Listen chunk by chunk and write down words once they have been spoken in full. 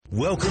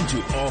Welcome to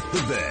Off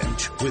the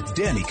Bench with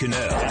Danny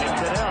Cannell.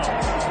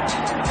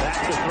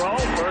 Back to throw,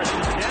 first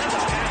and 10, the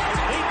pass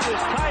complete to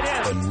his tight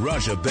end. And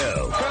Raja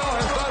Bell. Bell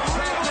has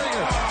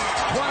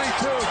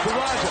done 22 to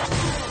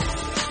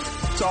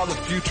Raja. Saw the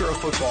future of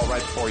football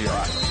right before your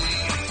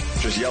eyes.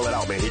 Just yell it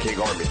out, man. He can't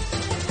guard me.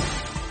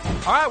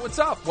 All right, what's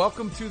up?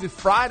 Welcome to the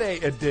Friday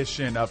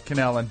edition of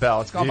Cannell and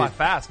Bell. It's gone by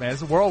fast, man.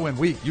 It's a whirlwind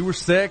week. You were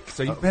sick,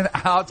 so you've been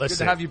out. It's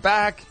good to have you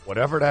back.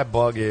 Whatever that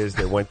bug is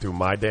that went through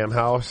my damn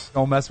house,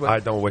 don't mess with it.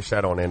 I don't wish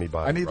that on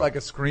anybody. I need like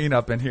a screen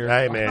up in here.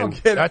 Hey, man,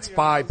 that's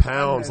 5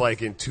 pounds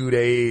like in 2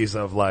 days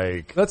of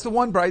like. That's the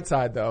one bright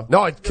side, though.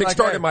 No, it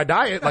kickstarted my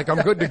diet. Like,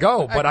 I'm good to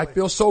go. But I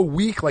feel so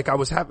weak. Like, I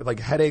was having like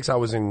headaches. I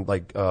was in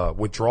like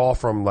withdrawal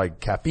from like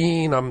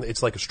caffeine.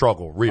 It's like a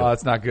struggle, real. Oh,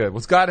 that's not good. Well,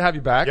 it's glad to have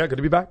you back. Yeah, good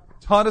to be back.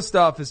 Ton of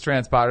stuff has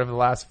transpired over the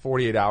last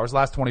 48 hours,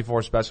 last 24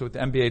 especially with the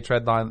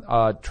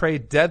NBA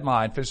trade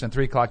deadline finished at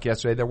 3 o'clock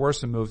yesterday. There were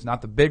some moves,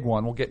 not the big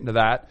one. We'll get into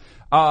that.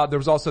 There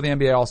was also the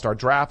NBA All-Star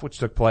Draft, which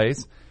took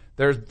place.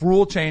 There's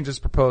rule changes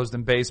proposed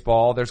in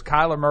baseball. There's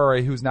Kyler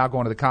Murray, who's now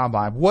going to the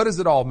Combine. What does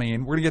it all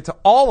mean? We're going to get to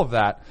all of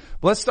that.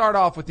 But let's start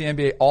off with the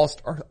NBA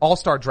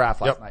All-Star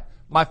Draft last night.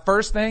 My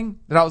first thing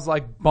that I was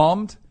like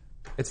bummed,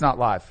 it's not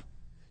live.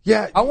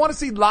 Yeah. I want to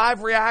see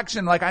live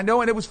reaction. Like, I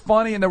know, and it was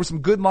funny, and there were some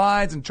good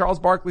lines, and Charles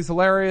Barkley's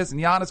hilarious,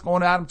 and Giannis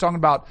going at him talking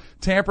about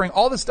tampering.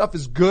 All this stuff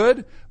is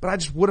good, but I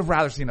just would have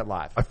rather seen it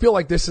live. I feel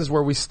like this is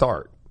where we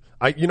start.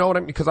 You know what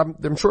I mean? Because I'm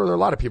sure there are a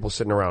lot of people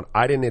sitting around.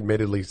 I didn't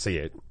admittedly see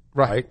it.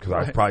 Right? Because I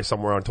was probably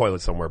somewhere on a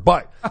toilet somewhere.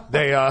 But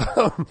they,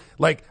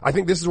 like, I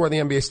think this is where the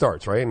NBA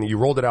starts, right? And you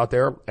rolled it out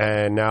there,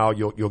 and now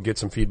you'll get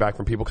some feedback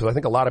from people, because I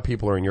think a lot of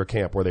people are in your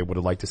camp where they would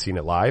have liked to seen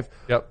it live.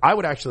 Yep. I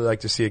would actually like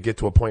to see it get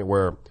to a point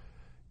where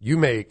you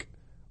make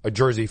a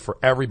jersey for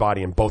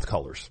everybody in both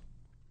colors,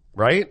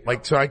 right?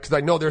 Like, so because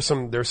I know there's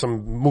some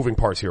moving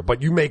parts here,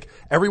 but you make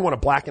everyone a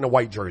black and a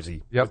white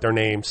jersey with their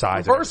name,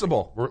 size,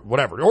 reversible,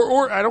 whatever,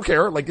 or I don't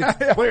care. Like,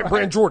 it's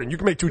brand Jordan, you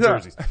can make 2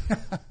 jerseys,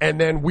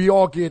 and then we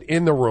all get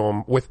in the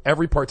room with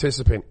every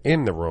participant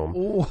in the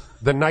room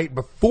the night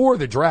before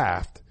the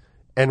draft.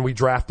 And we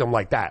draft them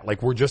like that.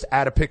 Like, we're just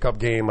at a pickup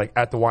game, like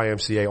at the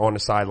YMCA on the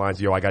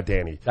sidelines. Yo, I got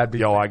Danny.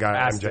 Yo, I got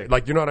MJ.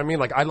 Like, you know what I mean?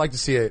 Like, I'd like to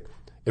see it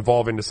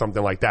evolve into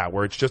something like that,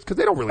 where it's just, because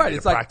they don't really need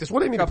to practice. What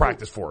do they need to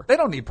practice for? They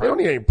don't need practice.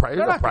 They don't need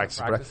any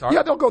practice.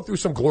 Yeah, they'll go through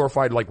some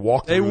glorified like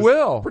walkthroughs. They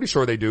will. Pretty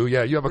sure they do.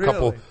 Yeah, you have a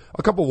couple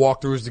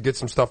walkthroughs to get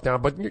some stuff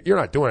down, but you're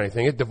not doing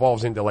anything. It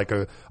devolves into like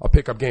a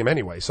pickup game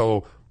anyway.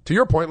 So to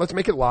your point, let's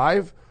make it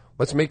live.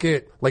 Let's make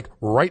it like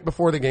right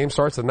before the game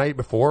starts, the night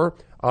before,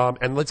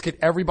 and let's get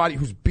everybody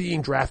who's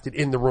being drafted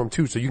in the room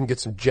too, so you can get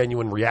some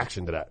genuine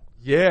reaction to that.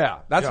 Yeah,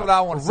 that's what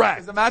I want to see.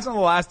 Because imagine the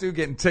last dude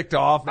getting ticked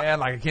off,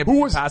 man. Like, I can't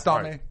believe he passed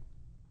on me.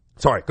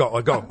 Sorry,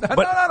 go.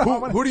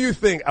 But who do you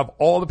think of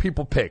all the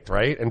people picked,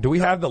 right? And do we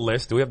have the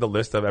list? Do we have the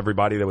list of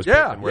everybody that was picked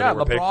and where they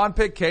were LeBron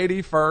picked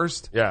KD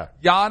first. Yeah.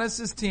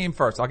 Giannis's team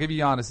first. I'll give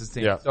you Giannis's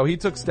team. Yeah. So he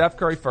took Steph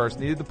Curry first,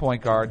 needed the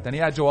point guard. Then he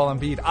had Joel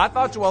Embiid. I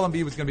thought Joel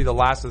Embiid was going to be the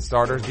last of the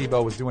starters.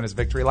 Debo was doing his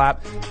victory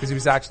lap because he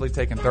was actually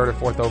taken 3rd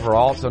or 4th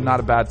overall, so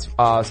not a bad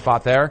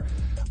spot there.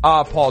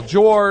 Paul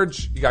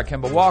George, you got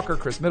Kemba Walker,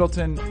 Chris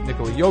Middleton,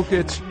 Nikola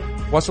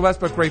Jokic, Russell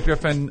Westbrook, Blake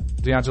Griffin,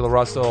 D'Angelo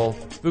Russell,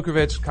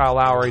 Vukovic, Kyle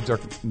Lowry,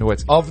 Dirk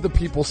Nowitzki. Of the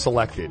people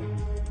selected.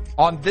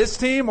 On this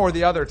team or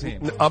the other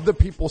team? Of the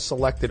people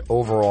selected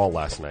overall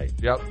last night.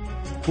 Yep.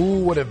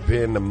 Who would have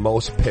been the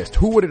most pissed?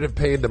 Who would it have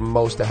paid the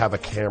most to have a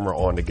camera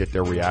on to get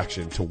their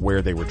reaction to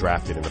where they were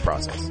drafted in the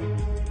process?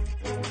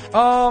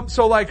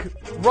 So like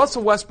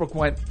Russell Westbrook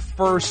went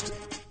first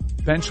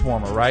bench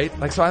warmer, right?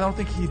 Like, so I don't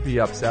think he'd be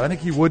upset. I think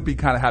he would be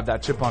kind of have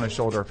that chip on his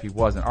shoulder if he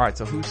wasn't. All right,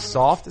 so who's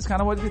soft is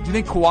kind of what it is. Do you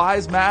think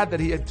Kawhi's mad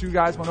that he had 2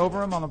 guys went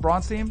over him on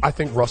LeBron's team? I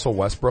think Russell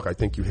Westbrook, I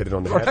think you hit it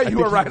on the head. Right, you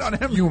were right on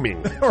him.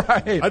 Fuming.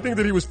 Right. I think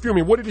that he was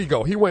fuming. What did he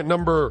go? He went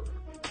number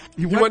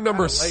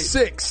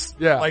 6.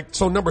 Yeah. Like,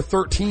 so number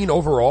 13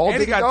 overall.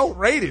 And he got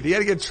traded. He had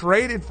to get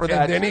traded for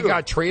that. And then he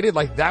got traded.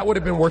 Like, that would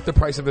have been worth the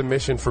price of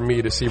admission for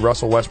me to see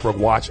Russell Westbrook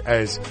watch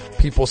as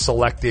people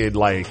selected,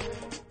 like,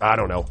 I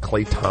don't know,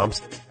 Klay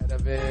Thompson ahead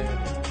of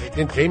him.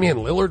 And Damian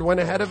Lillard went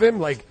ahead of him.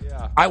 Like,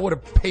 I would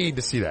have paid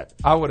to see that.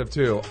 I would have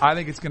too. I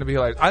think it's going to be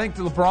like, I think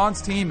the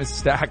LeBron's team is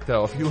stacked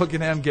though. If you look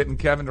at him getting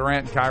Kevin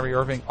Durant and Kyrie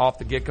Irving off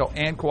the get-go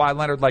and Kawhi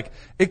Leonard, like,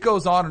 it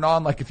goes on and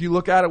on. Like, if you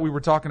look at it, we were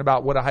talking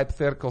about what a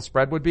hypothetical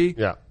spread would be.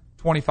 Yeah.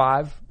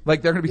 25.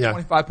 Like, they're going to be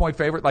 25-point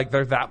favorite. Like,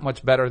 they're that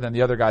much better than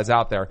the other guys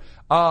out there.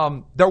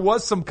 There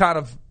was some kind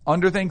of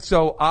under thing.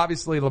 So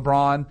obviously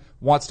LeBron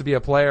wants to be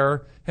a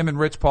player. Him and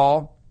Rich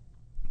Paul.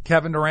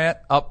 Kevin Durant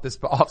up this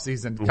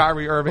offseason.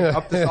 Kyrie Irving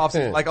up this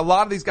offseason. Like, a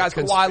lot of these guys,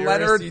 Kawhi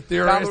Leonard.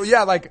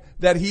 Yeah, like,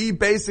 that he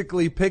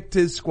basically picked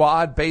his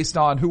squad based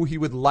on who he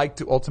would like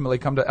to ultimately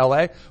come to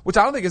LA, which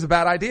I don't think is a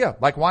bad idea.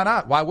 Like, why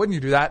not? Why wouldn't you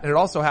do that? And it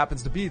also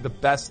happens to be the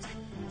best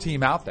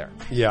team out there.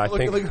 Yeah,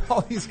 look at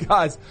all these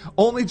guys.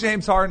 Only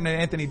James Harden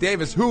and Anthony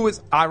Davis, who is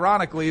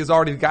ironically is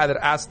already the guy that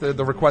asked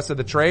the request of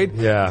the trade.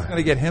 Yeah. He's going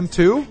to get him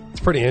too.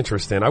 It's pretty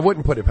interesting. I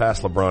wouldn't put it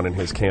past LeBron and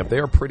his camp. They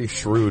are pretty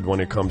shrewd when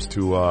it comes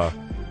to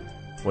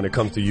when it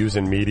comes to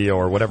using media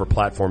or whatever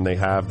platform they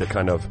have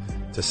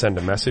to send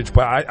a message.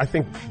 But I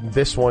think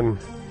this one,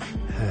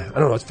 I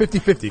don't know, it's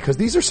 50-50 because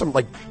these are some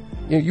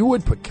you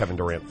would put Kevin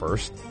Durant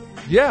first.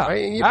 Yeah,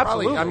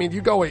 absolutely.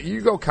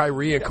 You go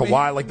Kyrie and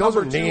Kawhi, like those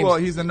are names.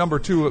 He's the number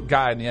 2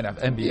 guy in the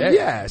NBA.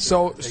 Yeah,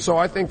 so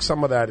I think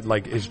some of that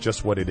is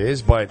just what it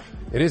is, but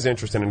it is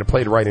interesting and it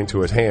played right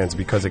into his hands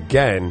because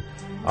again,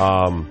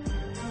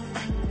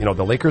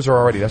 the Lakers are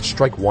already, that's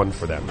strike one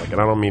for them. And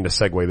I don't mean to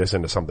segue this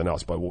into something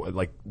else, but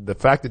the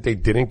fact that they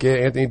didn't get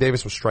Anthony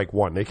Davis was strike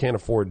one. They can't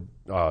afford,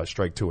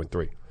 strike 2 and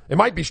 3. It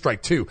might be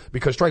strike 2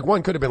 because strike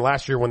 1 could have been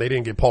last year when they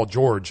didn't get Paul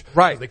George.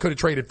 Right. They could have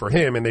traded for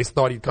him and they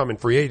thought he'd come in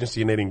free agency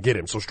and they didn't get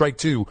him. So strike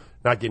 2,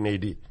 not getting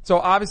AD. So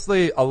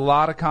obviously a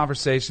lot of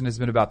conversation has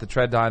been about the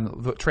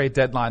trade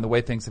deadline, the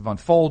way things have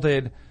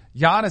unfolded.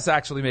 Giannis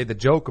actually made the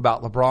joke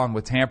about LeBron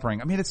with tampering.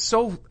 I mean, it's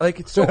so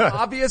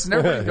obvious and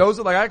everybody knows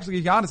it. I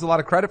actually give Giannis a lot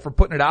of credit for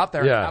putting it out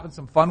there and having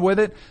some fun with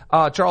it.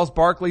 Charles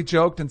Barkley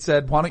joked and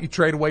said, why don't you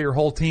trade away your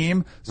whole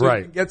team so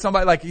you can get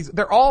somebody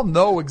they all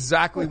know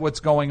exactly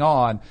what's going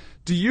on.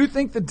 Do you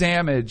think the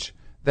damage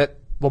that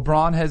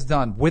LeBron has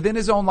done within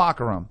his own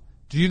locker room,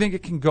 do you think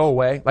it can go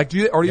away? Do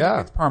you think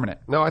it's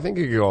permanent? No, I think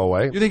it can go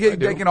away. Do you think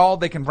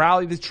they can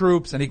rally the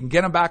troops and he can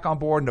get them back on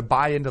board and to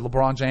buy into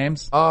LeBron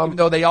James? Even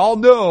though they all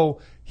know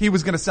he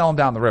was going to sell him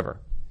down the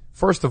river.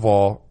 First of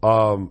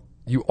all,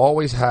 you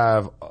always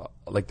have,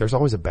 there's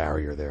always a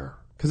barrier there.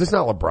 Because it's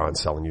not LeBron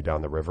selling you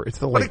down the river. It's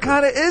the Lakers. But it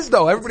kind of is,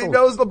 though. Everybody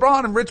knows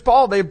LeBron and Rich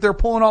Paul. They're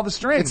pulling all the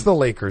strings. It's the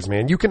Lakers,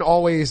 man. You can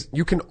always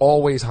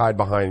hide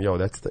behind,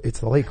 it's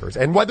the Lakers.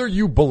 And whether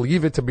you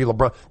believe it to be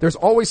LeBron, there's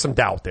always some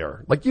doubt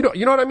there. You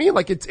know what I mean?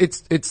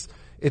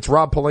 It's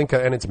Rob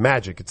Pelinka and it's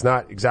Magic. It's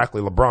not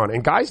exactly LeBron.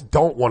 And guys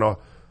don't want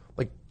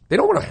to, they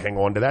don't want to hang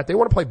on to that. They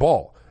want to play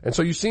ball. And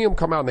so you see them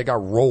come out and they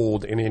got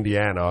rolled in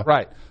Indiana.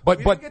 Right. But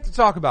we didn't get to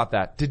talk about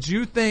that. Did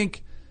you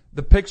think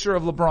the picture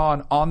of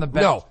LeBron on the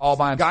bench all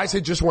by himself? Guys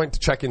had just went to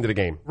check into the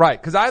game.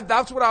 Right. Cause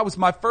that's what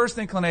my first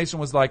inclination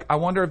was I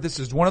wonder if this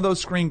is one of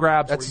those screen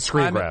grabs. That's a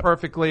screen grab. It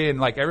perfectly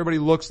and everybody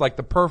looks like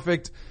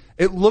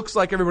it looks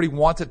like everybody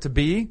wants it to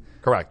be.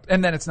 Correct.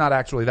 And then it's not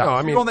actually that. No,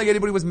 you don't think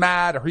anybody was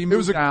mad or he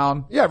moved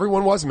down. Yeah,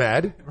 everyone was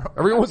mad.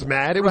 Everyone was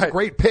mad. It was a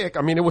great pick.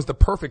 It was the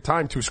perfect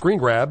time to screen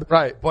grab.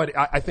 Right. But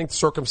I think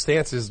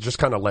circumstances just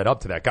kind of led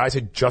up to that. Guys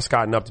had just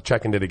gotten up to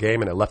check into the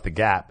game and it left the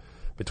gap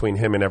between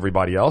him and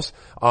everybody else.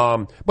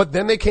 But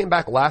then they came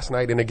back last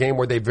night in a game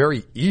where they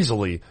very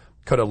easily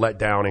could have let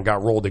down and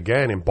got rolled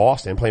again in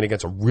Boston, playing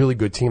against a really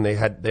good team. They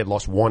had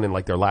lost one in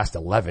their last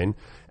 11.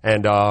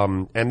 And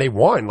they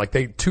won.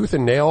 They tooth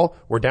and nail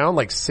were down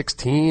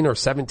 16 or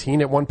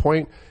 17 at one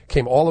point,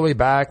 came all the way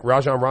back.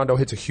 Rajon Rondo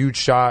hits a huge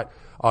shot,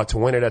 to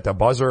win it at the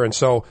buzzer. And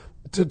so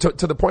to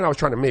the point I was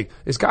trying to make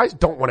is guys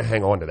don't want to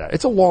hang on to that.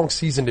 It's a long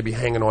season to be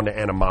hanging on to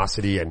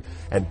animosity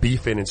and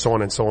beefing and so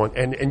on and so on.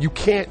 And you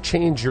can't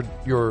change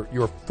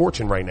your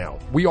fortune right now.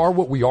 We are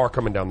what we are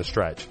coming down the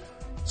stretch.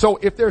 So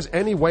if there's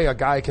any way a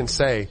guy can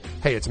say,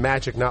 hey, it's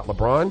Magic, not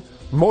LeBron,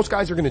 most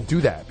guys are going to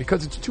do that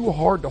because it's too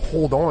hard to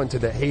hold on to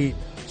the hate.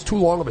 It's too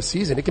long of a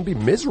season. It can be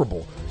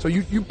miserable. So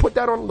you put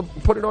it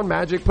on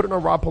Magic, put it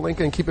on Rob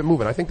Pelinka and keep it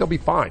moving. I think they'll be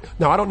fine.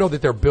 Now, I don't know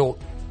that they're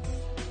built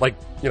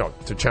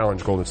to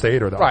challenge Golden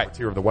State or the upper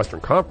tier of the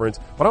Western Conference,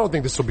 but I don't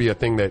think this will be a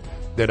thing that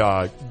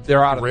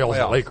they're out of rails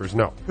the Lakers.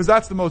 No. Because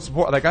that's the most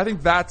important. I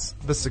think that's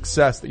the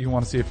success that you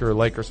want to see if you're a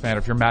Lakers fan,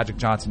 if you're Magic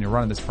Johnson, you're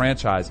running this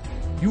franchise.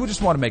 You would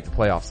just want to make the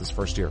playoffs this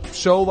first year.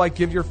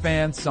 Give your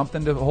fans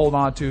something to hold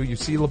on to. You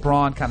see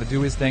LeBron kind of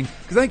do his thing.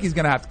 Because I think he's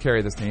going to have to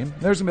carry this team.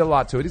 There's going to be a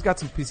lot to it. He's got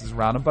some pieces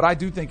around him, but I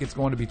do think it's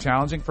going to be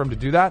challenging for him to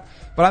do that.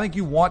 But I think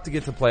you want to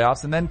get to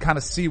playoffs and then kind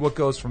of see what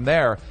goes from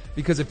there.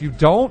 Because if you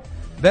don't,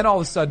 then all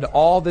of a sudden,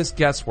 all this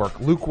guesswork,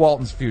 Luke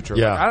Walton's future.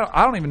 Yeah.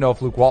 I don't even know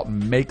if Luke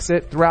Walton makes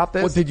it throughout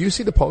this. Well, did you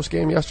see the post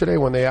game yesterday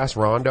when they asked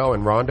Rondo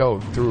and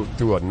Rondo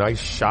threw a nice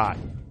shot?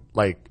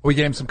 We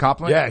gave him some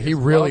compliments. Yeah, he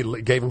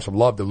really gave him some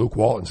love to Luke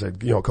Walton.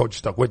 Said, coach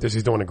stuck with this.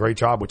 He's doing a great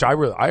job, which I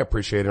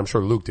appreciated. I'm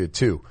sure Luke did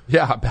too.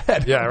 Yeah, I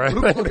bet. Yeah, right.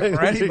 Luke looking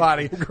for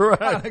anybody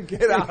to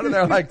get out of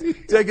there,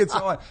 take it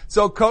so on.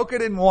 So Coca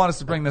didn't want us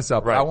to bring this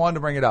up. Right. I wanted to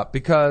bring it up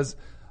because,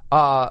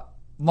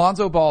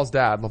 Lonzo Ball's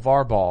dad,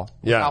 LeVar Ball,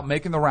 is out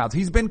making the rounds.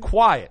 He's been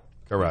quiet.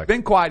 Correct. He's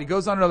been quiet. He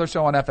goes on another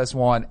show on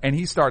FS1 and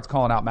he starts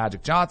calling out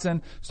Magic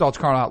Johnson, starts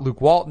calling out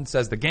Luke Walton,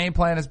 says the game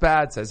plan is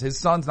bad, says his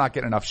son's not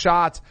getting enough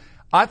shots.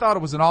 I thought it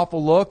was an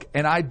awful look,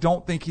 and I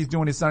don't think he's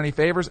doing his son any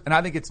favors, and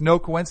I think it's no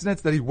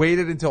coincidence that he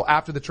waited until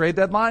after the trade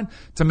deadline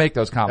to make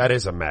those comments. That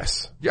is a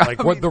mess. Yeah,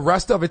 the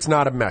rest of it's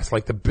not a mess.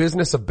 The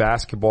business of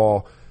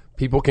basketball,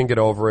 people can get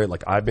over it.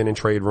 I've been in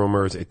trade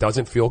rumors. It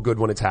doesn't feel good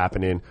when it's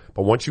happening,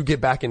 but once you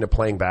get back into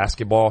playing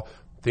basketball,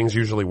 things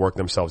usually work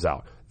themselves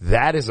out.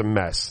 That is a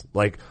mess.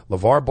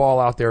 LeVar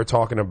Ball out there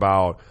talking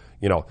about,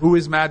 who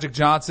is Magic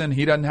Johnson?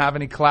 He doesn't have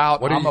any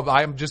clout.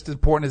 I'm just as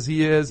important as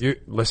he is.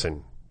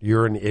 Listen.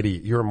 You're an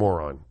idiot. You're a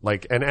moron.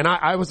 And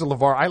I was a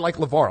LeVar. I like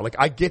LeVar.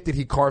 I get that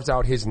he carves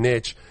out his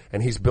niche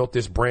and he's built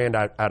this brand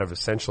out of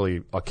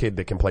essentially a kid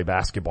that can play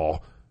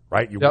basketball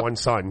right? You one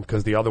son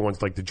because the other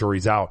one's like the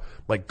jury's out.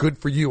 Like, good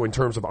for you in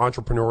terms of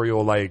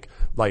entrepreneurial,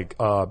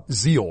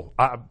 zeal.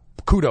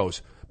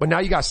 Kudos. But now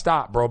you got to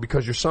stop, bro,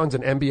 because your son's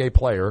an NBA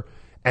player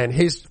and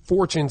his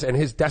fortunes and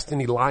his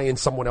destiny lie in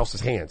someone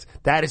else's hands.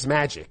 That is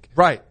magic.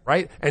 Right.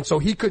 Right? And so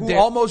he could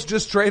almost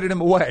just traded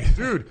him away.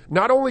 Dude,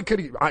 not only could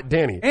he,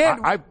 Danny,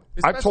 and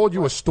I've told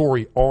you a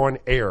story on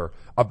air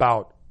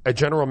about a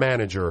general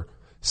manager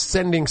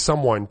sending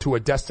someone to a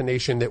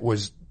destination that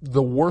was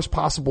the worst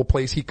possible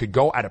place he could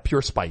go out of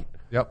pure spite.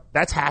 Yep.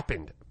 That's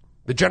happened.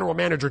 The general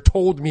manager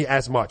told me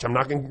as much. I'm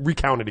not going to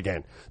recount it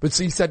again. But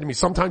see, he said to me,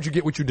 sometimes you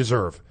get what you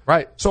deserve.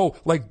 Right. So,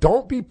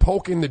 don't be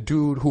poking the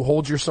dude who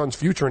holds your son's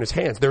future in his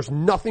hands. There's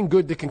nothing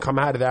good that can come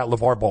out of that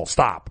LeVar Ball.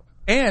 Stop.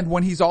 And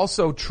when he's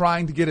also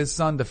trying to get his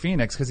son to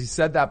Phoenix, because he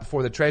said that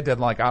before the trade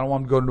deadline, like, I don't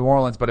want him to go to New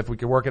Orleans, but if we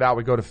could work it out,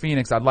 we go to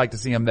Phoenix. I'd like to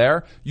see him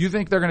there. You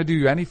think they're going to do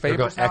you any favors?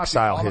 They're going to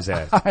exile his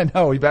ass. I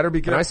know. He better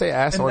be good. Can I say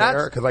ass on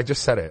air? Because I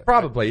just said it.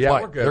 Probably, yeah.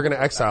 But we're good. they're going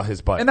to exile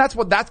his butt. And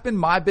that's been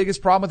my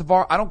biggest problem with the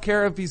VAR. I don't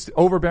care if he's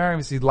overbearing,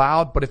 if he's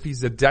loud, but if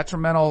he's a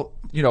detrimental,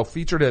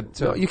 feature to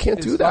no, you can't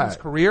his do that.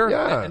 career,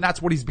 yeah. and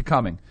that's what he's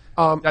becoming.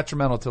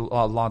 Detrimental to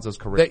Lonzo's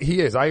career.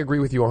 He is. I agree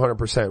with you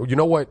 100%. You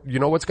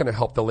know what's going to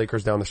help the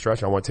Lakers down the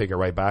stretch? I want to take it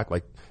right back.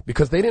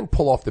 Because they didn't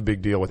pull off the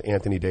big deal with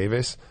Anthony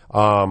Davis.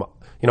 And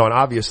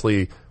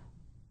obviously,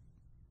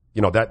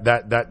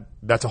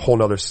 that's a whole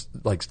nother,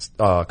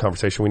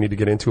 conversation we need to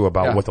get into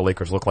about what the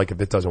Lakers look like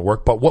if it doesn't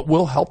work. But what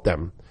will help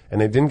them,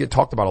 and it didn't get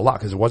talked about a lot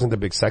because it wasn't the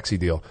big sexy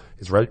deal,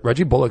 is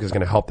Reggie Bullock is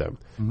going to help them.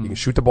 Mm-hmm. He can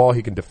shoot the ball.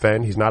 He can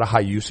defend. He's not a high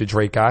usage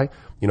rate guy.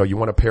 You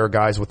want to pair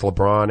guys with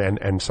LeBron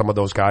and some of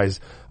those guys,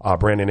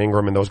 Brandon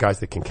Ingram and those guys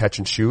that can catch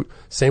and shoot.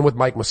 Same with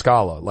Mike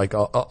Muscala, like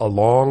a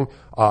long,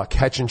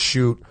 catch and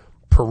shoot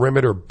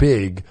perimeter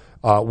big,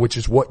 which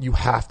is what you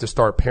have to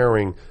start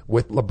pairing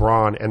with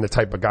LeBron and the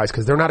type of guys,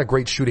 because they're not a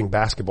great shooting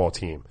basketball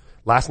team.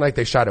 Last night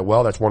they shot it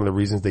well. That's one of the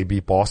reasons they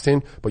beat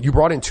Boston. But you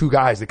brought in two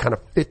guys that kind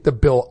of fit the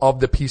bill of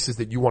the pieces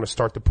that you want to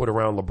start to put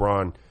around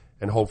LeBron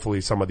and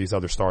hopefully some of these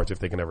other stars if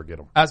they can ever get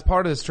them. As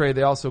part of this trade,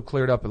 they also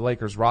cleared up the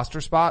Lakers roster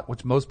spot,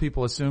 which most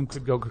people assume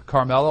could go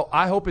Carmelo.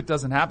 I hope it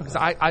doesn't happen because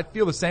I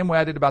feel the same way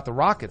I did about the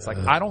Rockets.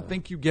 I don't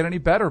think you get any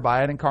better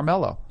by adding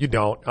Carmelo. You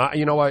don't.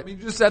 You know what? You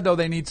just said, though,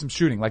 they need some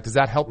shooting. Does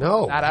that help?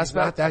 No, that aspect? He's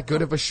not that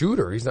good of a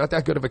shooter. He's not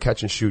that good of a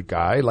catch and shoot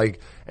guy.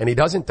 And he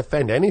doesn't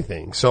defend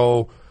anything.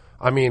 So,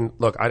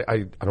 look,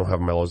 I don't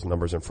have Melo's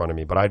numbers in front of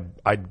me, but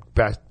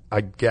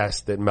I'd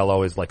guess that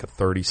Melo is like a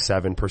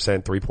 37%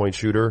 3-point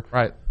shooter.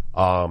 Right.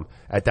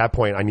 At that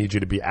point, I need you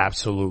to be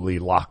absolutely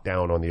locked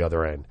down on the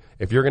other end.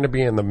 If you're going to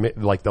be in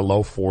the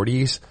low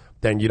 40s,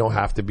 then you don't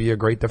have to be a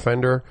great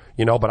defender,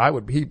 but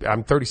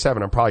I'm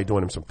 37. I'm probably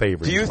doing him some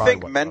favors. Do you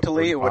think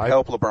mentally it would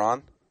help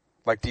LeBron?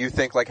 Do you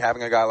think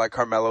having a guy like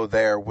Carmelo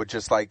there would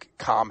just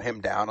calm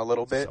him down a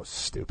little bit? So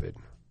stupid.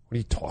 What are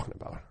you talking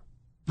about?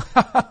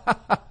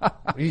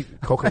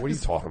 Coco, what are you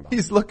talking about?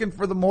 He's looking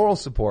for the moral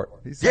support.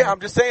 I'm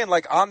just saying,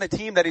 on the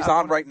team that he's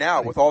on right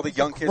now with all the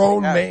young kids.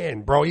 Grown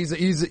man, bro. He's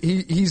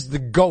the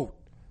GOAT.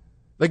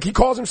 He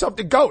calls himself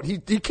the GOAT. He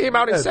came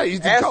out and said he's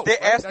the GOAT.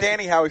 Ask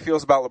Danny how he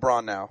feels about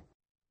LeBron now.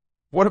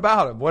 What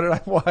about him?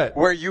 What?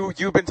 Where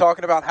you've been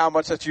talking about how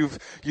much that you've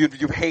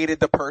hated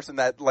the person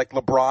that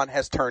LeBron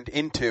has turned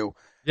into.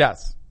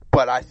 Yes.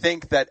 But I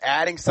think that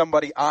adding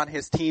somebody on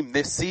his team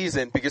this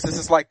season, because this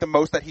is the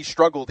most that he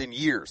struggled in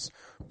years,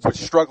 was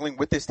struggling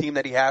with this team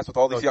that he has with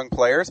all these young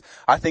players.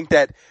 I think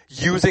that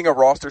using a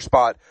roster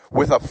spot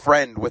with a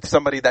friend, with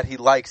somebody that he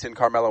likes in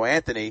Carmelo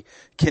Anthony,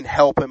 can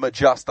help him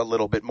adjust a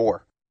little bit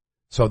more.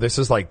 So this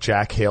is like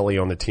Jack Haley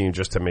on the team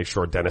just to make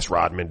sure Dennis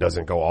Rodman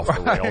doesn't go off the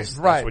rails.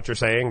 Right. That's what you're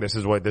saying? This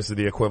is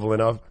the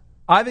equivalent of?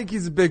 I think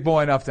he's a big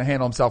boy enough to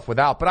handle himself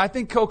without, but I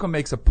think Coco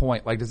makes a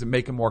point. Does it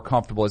make him more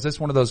comfortable? Is this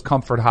one of those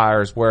comfort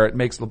hires where it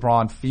makes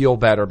LeBron feel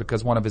better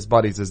because one of his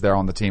buddies is there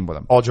on the team with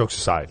him? All jokes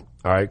aside.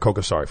 All right. Coco,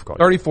 sorry for calling.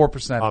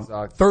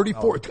 34%.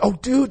 34. Oh,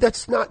 dude,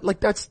 that's not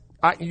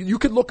you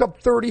could look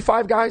up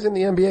 35 guys in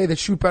the NBA that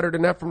shoot better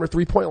than that from the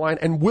 3-point line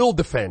and will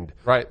defend.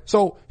 Right.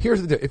 So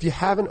here's the deal. If you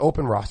have an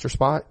open roster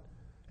spot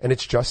and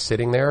it's just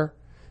sitting there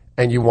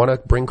and you want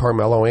to bring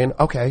Carmelo in,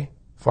 okay.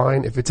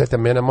 Fine, if it's at the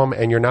minimum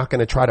and you're not going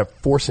to try to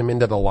force him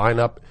into the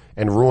lineup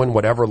and ruin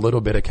whatever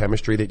little bit of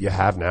chemistry that you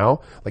have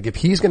now. If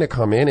he's going to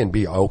come in and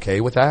be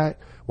okay with that,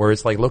 where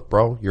it's look,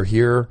 bro, you're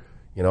here,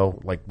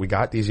 we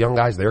got these young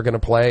guys, they're going to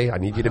play. I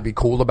need you to be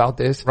cool about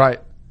this. Right.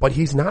 But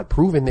he's not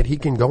proven that he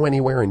can go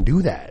anywhere and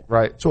do that.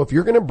 Right. So if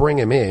you're going to bring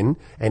him in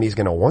and he's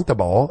going to want the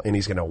ball and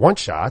he's going to want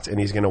shots and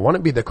he's going to want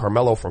to be the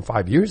Carmelo from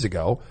 5 years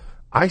ago,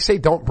 I say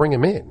don't bring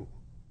him in.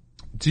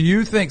 Do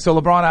you think, so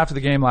LeBron after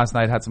the game last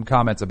night had some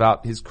comments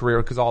about his career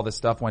because all this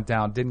stuff went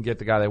down, didn't get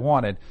the guy they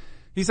wanted.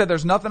 He said,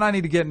 there's nothing I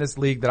need to get in this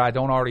league that I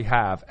don't already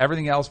have.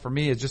 Everything else for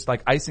me is just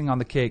like icing on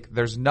the cake.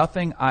 There's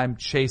nothing I'm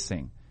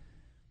chasing.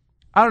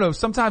 I don't know.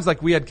 Sometimes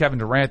we had Kevin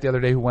Durant the other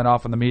day who went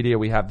off on the media.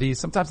 We have these.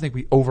 Sometimes I think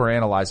we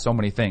overanalyze so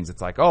many things.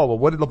 It's what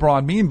did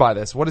LeBron mean by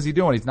this? What is he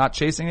doing? He's not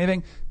chasing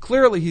anything.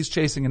 Clearly he's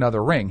chasing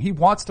another ring. He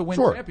wants to win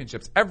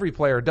championships. Every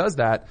player does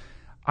that.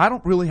 I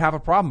don't really have a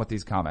problem with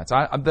these comments.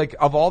 I'm like,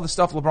 of all the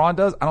stuff LeBron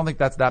does, I don't think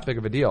that's that big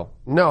of a deal.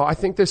 No, I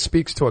think this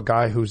speaks to a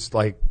guy who's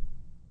like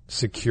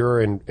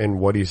secure in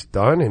what he's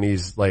done, and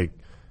he's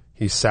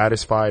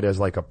satisfied as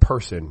like a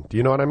person. Do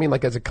you know what I mean?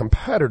 Like as a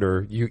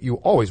competitor, you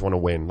always want to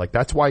win. Like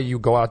that's why you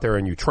go out there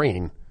and you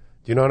train.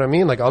 Do you know what I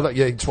mean? Like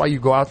it's why you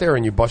go out there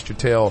and you bust your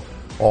tail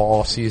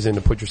all season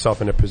to put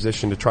yourself in a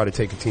position to try to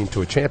take a team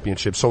to a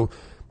championship. So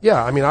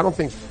yeah, I mean, I don't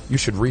think you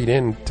should read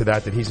into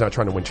that he's not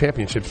trying to win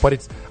championships,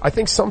 but I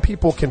think some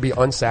people can be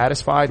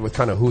unsatisfied with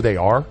kind of who they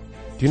are. Do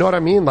you know what I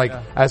mean? Like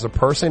as a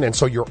person, and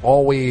so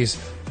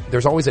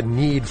there's always a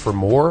need for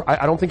more.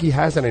 I don't think he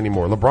has that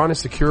anymore. LeBron is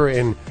secure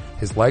in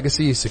his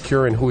legacy. He's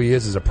secure in who he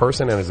is as a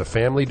person and as a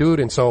family dude.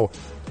 And so,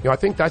 I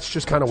think that's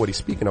just kind of what he's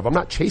speaking of. I'm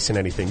not chasing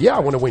anything. Yeah, I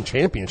want to win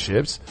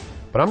championships,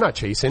 but I'm not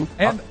chasing.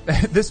 And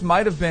this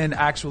might have been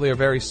actually a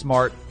very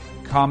smart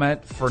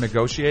comment for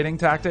negotiating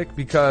tactic,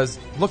 because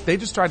look, they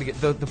just tried to get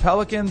the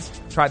Pelicans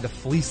tried to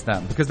fleece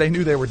them because they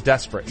knew they were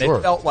desperate. Sure.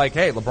 They felt like,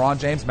 hey, LeBron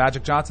James,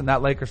 Magic Johnson,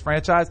 that Lakers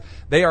franchise,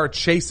 they are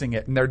chasing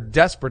it and they're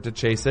desperate to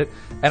chase it.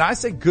 And I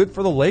say good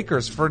for the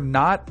Lakers for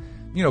not,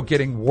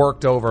 getting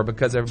worked over,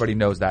 because everybody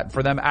knows that.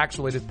 For them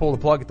actually to pull the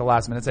plug at the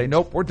last minute and say,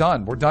 nope, we're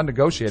done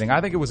negotiating.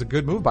 I think it was a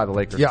good move by the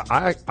Lakers. Yeah,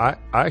 I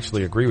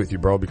actually agree with you,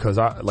 bro, because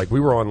we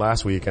were on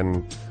last week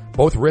and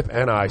both Rip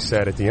and I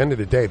said at the end of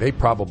the day, they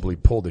probably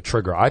pulled the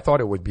trigger. I thought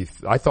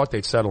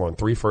they'd settle on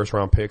 3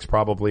 first-round picks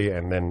probably,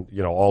 and then,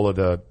 all of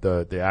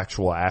the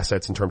actual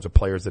assets in terms of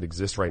players that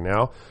exist right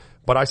now.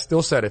 But I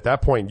still said at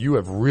that point, you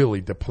have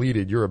really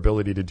depleted your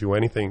ability to do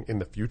anything in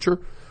the future.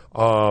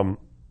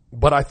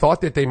 But I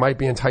thought that they might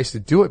be enticed to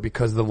do it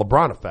because of the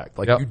LeBron effect.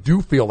 You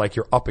do feel like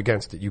you're up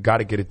against it. You got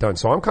to get it done.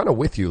 So I'm kind of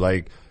with you.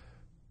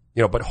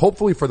 But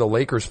hopefully for the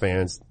Lakers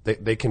fans,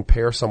 they can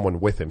pair someone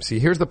with him. See,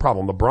 here's the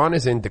problem. LeBron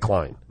is in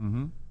decline.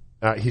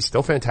 Mm-hmm. He's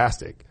still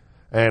fantastic.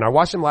 And I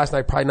watched him last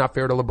night. Probably not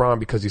fair to LeBron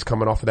because he's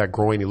coming off of that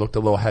groin. He looked a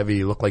little heavy.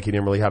 He looked like he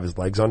didn't really have his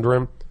legs under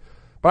him.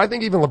 But I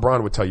think even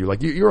LeBron would tell you,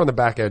 you're on the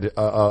back end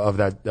of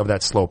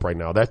that slope right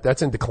now.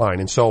 That's in decline.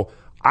 And so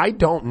I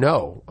don't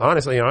know.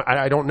 Honestly,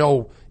 I don't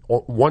know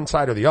one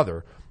side or the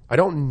other. I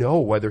don't know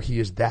whether he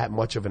is that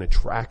much of an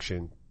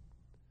attraction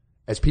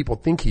as people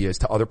think he is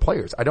to other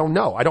players. I don't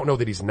know. I don't know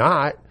that he's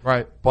not.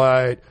 Right.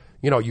 But,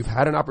 you've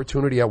had an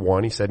opportunity at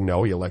one. He said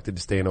no. He elected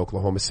to stay in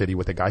Oklahoma City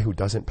with a guy who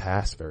doesn't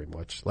pass very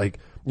much.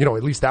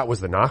 At least that was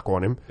the knock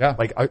on him. Yeah.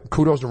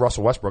 Kudos to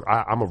Russell Westbrook.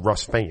 I'm a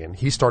Russ fan.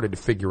 He started to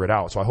figure it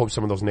out. So I hope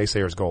some of those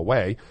naysayers go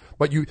away.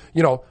 But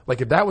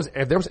if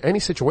there was any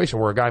situation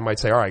where a guy might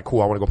say, all right,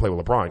 cool, I want to go play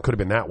with LeBron, could have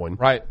been that one.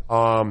 Right.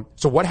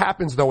 So what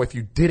happens though if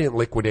you didn't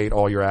liquidate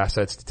all your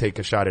assets to take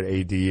a shot at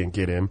AD and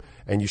get him,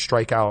 and you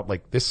strike out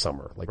this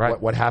summer?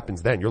 Right. What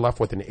happens then? You're left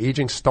with an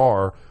aging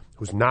star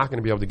who's not going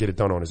to be able to get it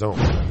done on his own.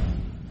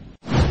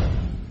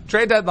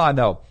 Trade deadline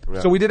though.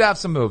 Yeah. So we did have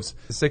some moves.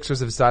 The Sixers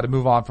have decided to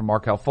move on from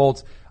Markelle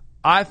Fultz.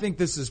 I think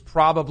this is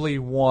probably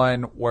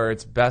one where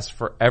it's best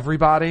for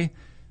everybody.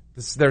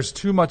 There's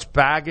too much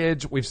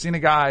baggage. We've seen a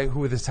guy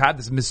who has had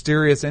this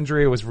mysterious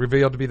injury. It was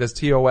revealed to be this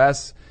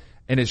TOS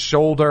in his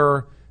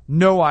shoulder.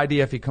 No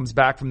idea if he comes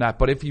back from that,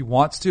 but if he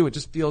wants to, it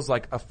just feels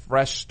like a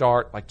fresh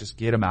start. Just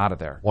get him out of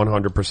there.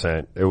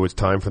 100%. It was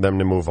time for them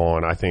to move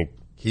on. I think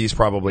he's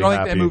probably happy.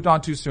 I think they moved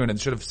on too soon and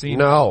should have seen.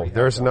 No,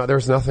 there's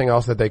nothing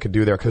else that they could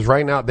do there, because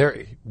right now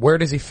where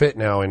does he fit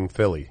now in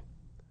Philly?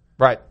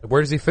 Right.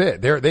 Where does he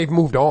fit? They've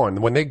moved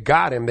on. When they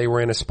got him, they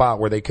were in a spot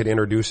where they could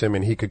introduce him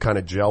and he could kind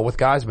of gel with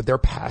guys, but they're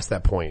past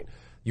that point.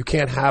 You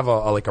can't have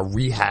a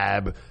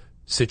rehab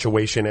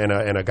situation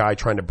and a guy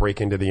trying to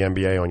break into the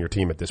NBA on your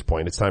team at this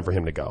point. It's time for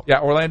him to go.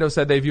 Yeah, Orlando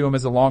said they view him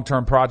as a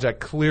long-term project.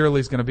 Clearly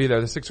he's going to be there.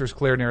 The Sixers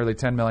cleared nearly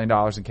 $10 million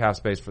in cap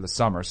space for the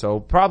summer. So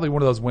probably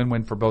one of those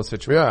win-win for both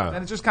situations. Yeah. And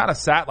it's just kind of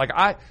sad.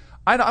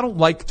 I don't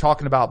like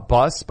talking about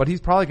busts, but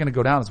he's probably going to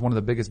go down as one of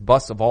the biggest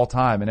busts of all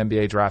time in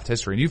NBA draft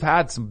history. And you've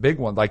had some big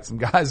ones, some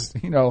guys,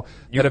 that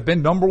have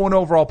been number 1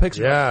 overall picks.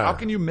 Yeah. How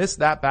can you miss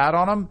that bad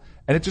on them?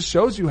 And it just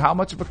shows you how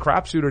much of a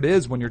crapshoot it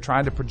is when you're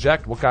trying to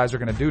project what guys are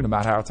going to do, no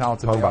matter how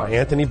talented they are. Talking about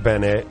Anthony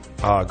Bennett,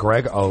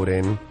 Greg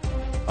Oden,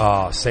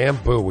 Sam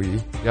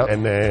Bowie, yep.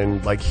 And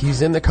then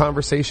he's in the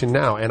conversation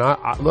now. And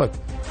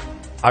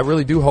I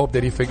really do hope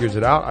that he figures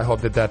it out. I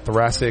hope that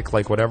thoracic,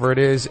 whatever it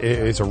is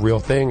a real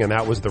thing, and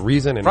that was the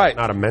reason, and right.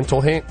 not a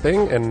mental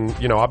thing. And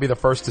I'll be the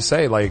first to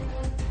say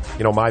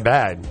my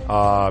bad,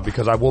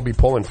 because I will be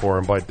pulling for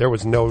him, but there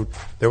was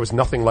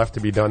nothing left to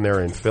be done there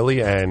in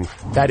Philly, and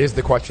that is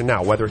the question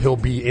now, whether he'll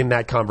be in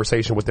that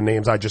conversation with the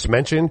names I just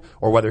mentioned,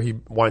 or whether he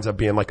winds up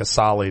being a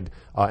solid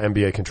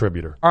NBA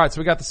contributor. All right,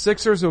 so we got the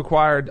Sixers who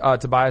acquired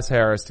Tobias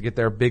Harris to get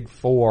their big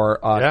 4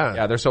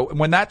 together. So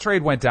when that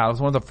trade went down, it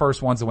was one of the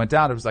first ones that went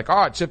down. It was all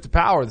right, shift to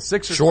power. The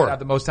Sixers have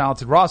the most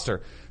talented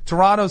roster.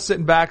 Toronto's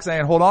sitting back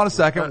saying, hold on a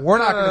second, we're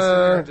not going to sit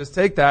there and just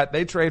take that.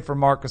 They trade for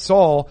Marc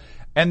Gasol.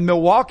 And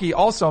Milwaukee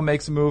also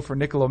makes a move for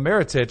Nikola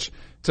Mirotic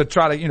to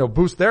try to,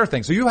 boost their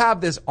thing. So you have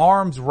this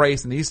arms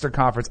race in the Eastern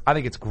Conference. I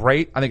think it's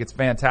great. I think it's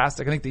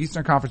fantastic. I think the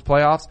Eastern Conference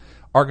playoffs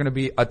are going to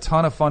be a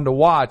ton of fun to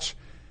watch.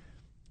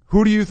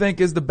 who do you think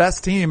is the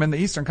best team in the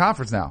Eastern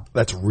Conference now?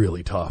 That's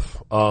really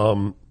tough.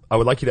 I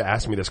would like you to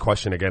ask me this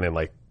question again in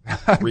like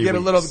 3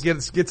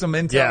 weeks. Get some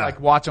intel, like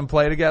watch them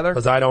play together.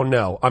 Because I don't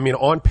know. I mean,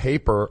 on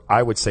paper,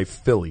 I would say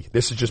Philly.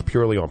 This is just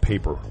purely on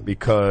paper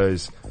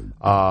because,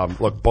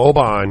 look,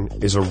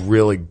 Boban is a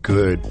really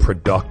good,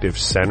 productive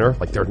center.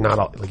 Like they're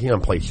not, he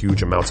doesn't play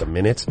huge amounts of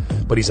minutes,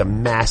 but he's a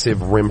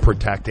massive rim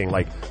protecting,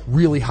 like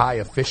really high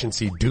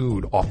efficiency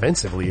dude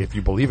offensively, if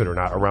you believe it or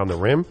not, around the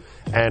rim.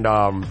 And,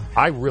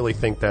 I really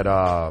think that,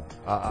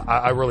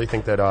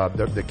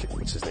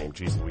 what's his name?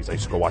 Jeez Louise. I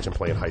used to go watch him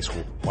play in high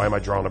school. Why am I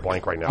drawing a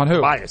blank right now? On who?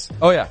 Tobias.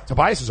 Oh yeah.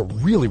 Tobias is a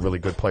really, really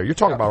good player. You're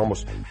talking about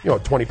almost,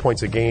 20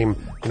 points a game,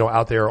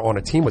 out there on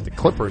a team with the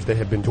Clippers that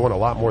have been doing a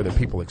lot more than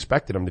people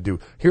expected them to do.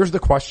 Here's the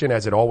question,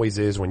 as it always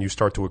is when you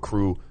start to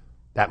accrue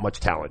that much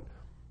talent.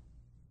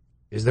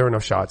 Is there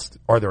enough shots?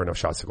 Are there enough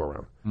shots to go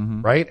around?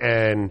 Mm-hmm. Right?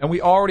 And we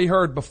already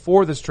heard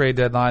before this trade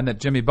deadline that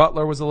Jimmy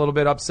Butler was a little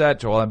bit upset.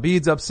 Joel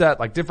Embiid's upset.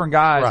 Like different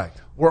guys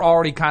were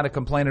already kind of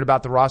complaining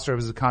about the roster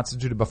as it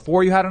constituted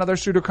before you had another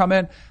shooter come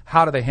in.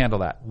 How do they handle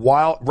that?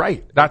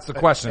 That's the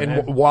question.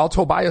 And while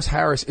Tobias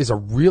Harris is a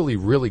really,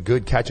 really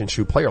good catch and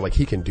shoot player, like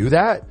he can do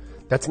that.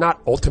 That's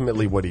not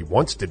ultimately what he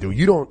wants to do.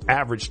 You don't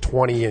average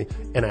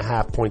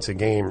 20.5 points a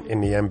game in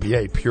the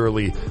NBA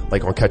purely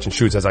like on catch and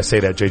shoots. As I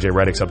say that, JJ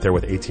Redick's up there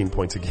with 18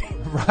 points a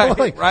game.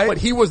 Right. But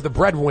he was the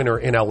breadwinner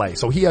in LA,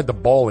 so he had the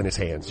ball in his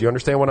hands. You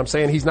understand what I'm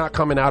saying? He's not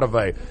coming out of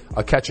a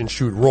catch and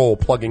shoot role,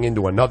 plugging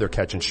into another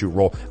catch and shoot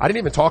role. I didn't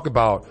even talk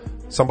about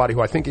somebody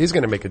who I think is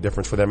going to make a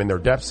difference for them in their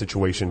depth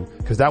situation,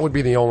 because that would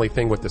be the only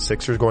thing with the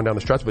Sixers going down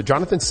the stretch. But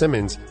Jonathan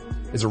Simmons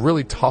is a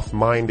really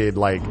tough-minded,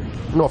 I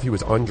don't know if he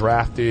was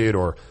undrafted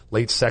or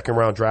late second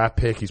round draft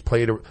pick. He's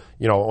played,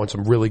 on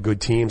some really good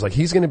teams. Like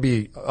he's going to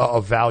be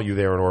a value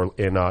there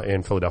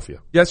in Philadelphia.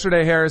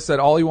 Yesterday, Harris said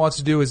all he wants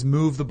to do is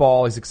move the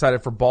ball. He's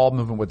excited for ball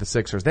movement with the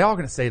Sixers. They're all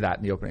going to say that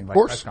in the opening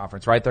press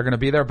conference, right? They're going to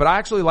be there. But I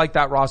actually like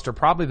that roster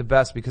probably the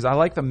best because I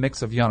like the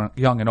mix of young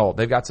and old.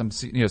 They've got some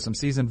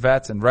seasoned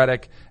vets and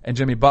Redick and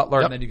Jimmy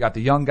Butler, and then you got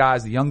the young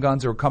guys, the young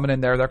guns who are coming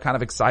in there. They're kind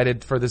of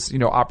excited for this,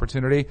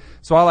 opportunity.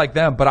 So I like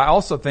them. But I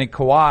also think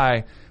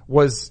Kawhi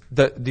was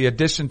the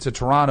addition to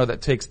Toronto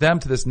that takes them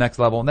to this next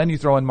level. And then you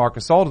throw in Marc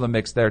Gasol to the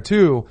mix there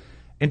too.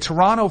 And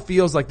Toronto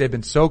feels like they've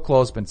been so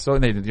close,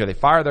 they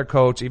fire their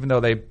coach, even though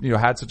they,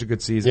 had such a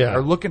good season.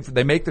 Yeah.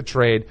 They make the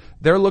trade.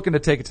 They're looking to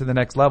take it to the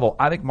next level.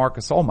 I think Marc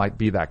Gasol might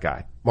be that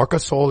guy. Marc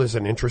Gasol is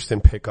an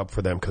interesting pickup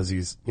for them because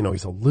he's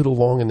a little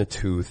long in the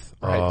tooth.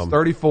 Right. He's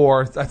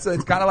 34. It's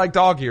kind of like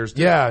dog years.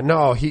 Too. Yeah,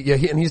 no,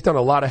 and he's done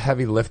a lot of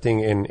heavy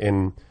lifting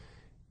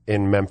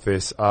in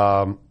Memphis.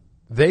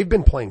 They've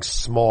been playing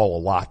small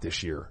a lot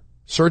this year.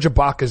 Serge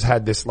Ibaka's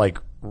had this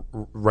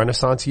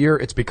renaissance year.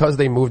 It's because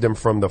they moved him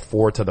from the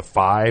 4 to the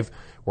 5,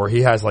 where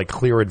he has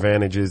clear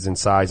advantages in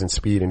size and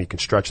speed, and he can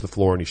stretch the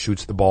floor and he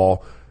shoots the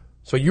ball.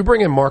 So you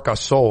bring in Marc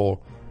Gasol.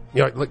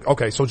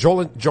 So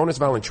Jonas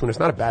Valanciunas,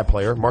 not a bad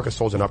player. Marc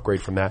Gasol's an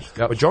upgrade from that.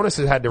 Yep. But Jonas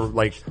has had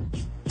to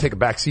take a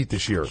back seat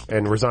this year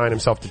and resign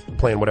himself to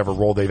playing whatever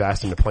role they've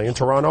asked him to play in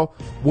Toronto.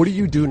 What do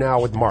you do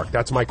now with Marc?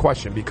 That's my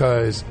question,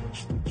 because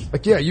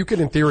you could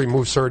in theory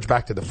move Serge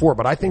back to the 4,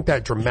 but I think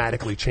that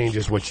dramatically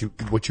changes what you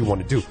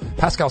want to do.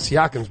 Pascal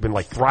Siakam's been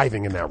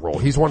thriving in that role.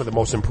 He's one of the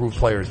most improved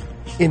players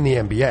in the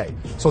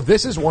NBA. So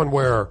this is one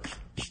where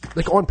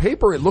on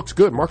paper, it looks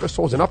good. Marc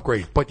Gasol's an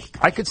upgrade, but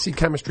I could see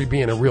chemistry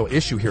being a real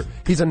issue here.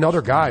 He's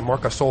another guy,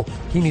 Marc Gasol.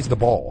 He needs the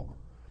ball.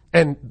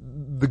 And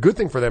the good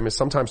thing for them is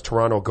sometimes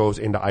Toronto goes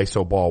into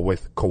ISO ball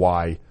with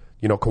Kawhi.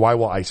 Kawhi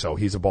will ISO.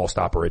 He's a ball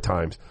stopper at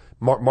times.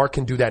 Marc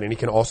can do that, and he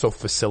can also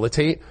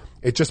facilitate.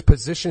 It just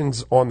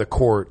positions on the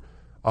court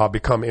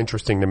become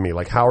interesting to me.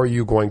 How are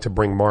you going to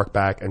bring Marc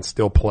back and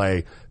still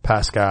play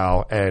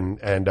Pascal and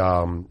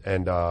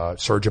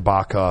Serge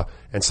Ibaka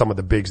and some of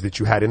the bigs that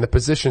you had in the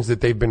positions that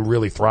they've been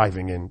really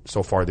thriving in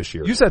so far this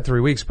year? You said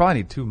 3 weeks, probably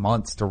need 2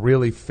 months to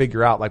really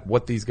figure out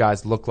what these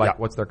guys look like,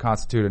 what's their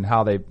constitute, and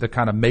how the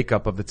kind of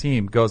makeup of the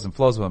team goes and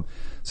flows with them.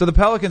 So the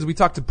Pelicans, we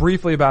talked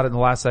briefly about it in the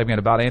last segment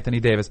about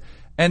Anthony Davis,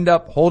 end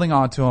up holding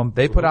on to him.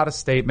 They put out a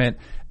statement,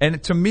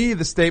 and to me,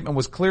 the statement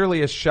was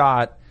clearly a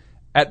shot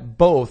at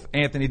both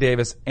Anthony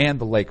Davis and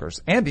the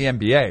Lakers and the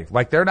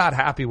NBA. They're not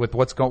happy with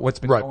what's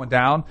been going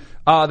down.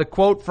 The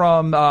quote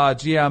from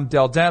GM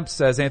Dell Demps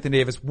says Anthony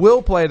Davis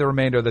will play the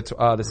remainder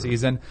of the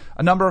season.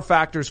 A number of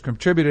factors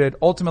contributed.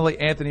 Ultimately,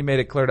 Anthony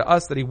made it clear to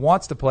us that he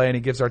wants to play and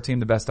he gives our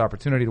team the best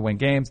opportunity to win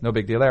games. No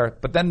big deal there.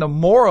 But then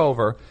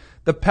moreover,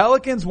 the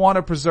Pelicans want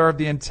to preserve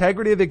the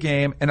integrity of the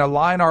game and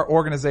align our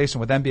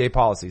organization with NBA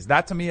policies.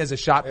 That to me is a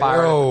shot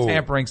fired,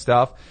 tampering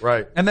stuff.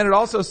 Right. And then it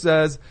also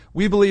says,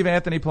 we believe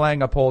Anthony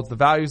playing upholds the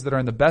values that are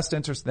in the best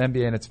interest of the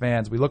NBA and its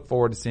fans. We look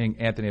forward to seeing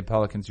Anthony in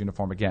Pelicans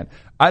uniform again.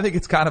 I think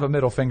it's kind of a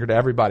middle finger to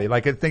everybody.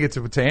 I think it's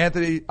to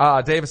Anthony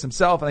Davis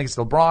himself. I think it's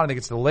to LeBron. I think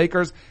it's to the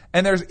Lakers.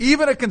 And there's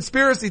even a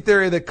conspiracy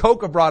theory that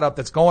Coca brought up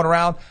that's going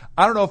around.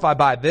 I don't know if I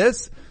buy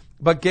this,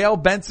 but Gail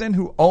Benson,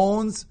 who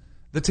owns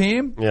the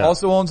team, Yeah.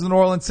 also owns the New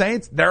Orleans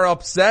Saints. They're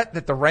upset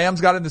that the Rams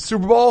got in the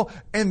Super Bowl,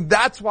 and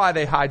that's why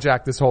they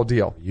hijacked this whole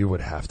deal. You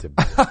would have to.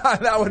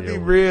 That would be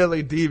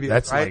really devious.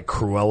 That's right? like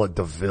Cruella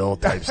DeVille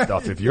type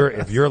stuff. If you're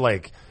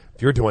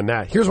doing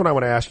that, here's what I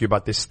want to ask you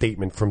about this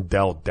statement from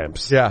Dell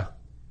Demps. Yeah.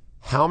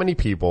 How many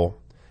people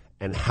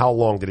and how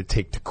long did it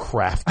take to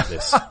craft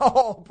this?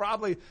 Oh,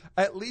 probably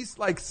at least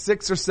like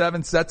 6 or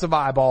 7 sets of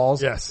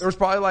eyeballs. Yes. There was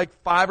probably like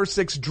 5 or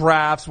 6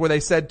 drafts where they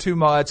said too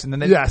much and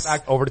then they Yes,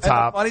 back. over the And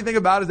top. the funny thing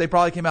about it is they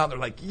probably came out and they're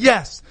like,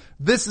 yes,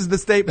 this is the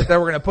statement that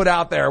we're going to put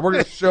out there. We're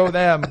going to show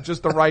them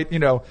just the right, we're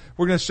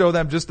going to show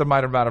them just the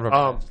right amount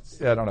of,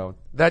 I don't know.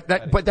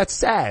 But that's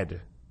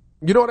sad.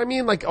 You know what I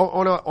mean? Like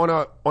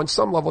on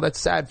some level, that's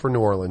sad for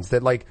New Orleans.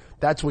 That like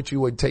that's what you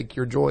would take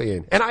your joy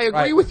in. And I agree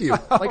Right. with you.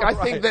 Like I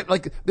think that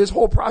like this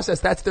whole process,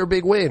 that's their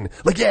big win.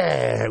 Like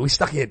yeah, we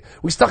stuck it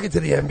to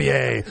the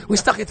NBA. We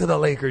stuck it to the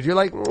Lakers. You're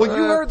like, Well,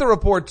 you heard the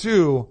report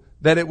too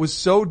that it was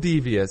so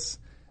devious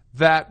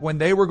that when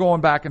they were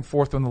going back and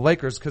forth on the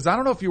Lakers, because I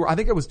don't know if you were, I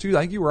think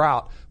you were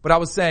out, but I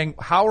was saying,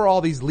 how are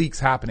all these leaks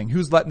happening?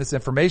 Who's letting this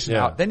information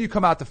Yeah. out? Then you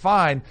come out to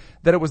find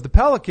that it was the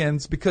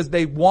Pelicans because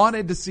they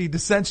wanted to see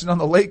dissension on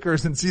the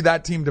Lakers and see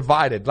that team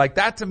divided. Like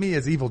that to me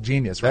is evil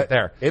genius right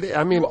there.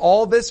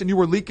 All this and you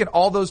were leaking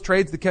all those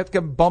trades that kept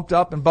getting bumped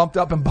up and bumped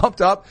up and bumped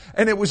up,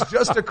 and it was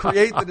just to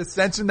create the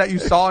dissension that you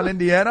saw in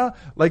Indiana.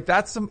 Like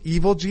that's some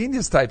evil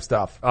genius type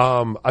stuff.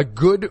 a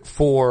good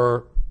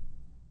for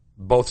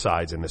both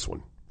sides in this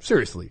one.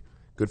 Seriously.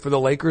 Good for the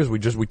Lakers. We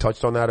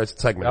touched on that a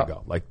segment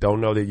ago. Like, don't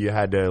know that you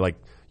had to, like,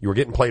 you were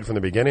getting played from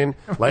the beginning.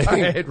 Like,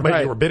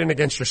 Right. you were bidding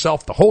against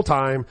yourself the whole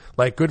time.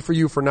 Like, good for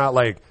you for not,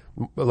 like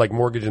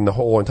mortgaging the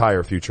whole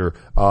entire future,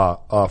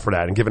 for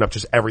that and giving up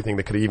just everything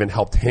that could have even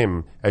helped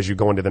him as you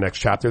go into the next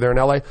chapter there in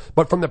LA.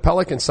 But from the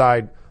Pelican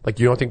side, like,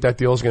 you don't think that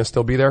deal is going to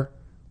still be there?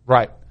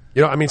 Right.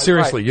 You know, I mean,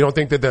 seriously, right. You don't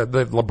think that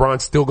the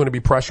LeBron's still going to be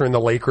pressuring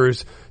the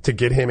Lakers to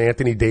get him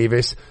Anthony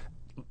Davis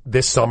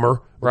this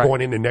summer, Right.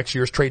 going into next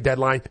year's trade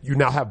deadline? You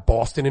now have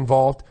Boston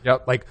involved.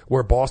 Yep. Like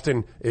where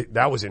Boston,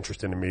 that was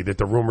interesting to me that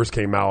the rumors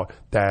came out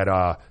that,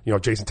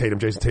 Jason Tatum.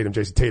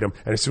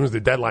 And as soon as the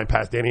deadline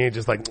passed, Danny Ainge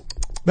just like,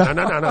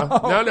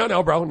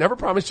 no, bro. Never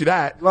promised you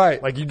that.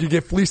 Right. Like you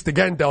get fleeced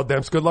again, Del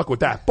Demps. Good luck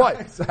with that.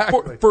 But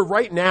Exactly. for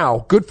right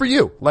now, good for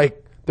you.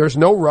 Like there's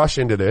no rush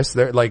into this.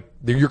 You're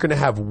going to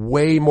have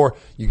way more.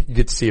 You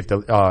get to see if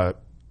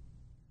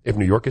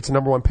New York gets the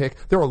number 1 pick.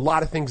 There are a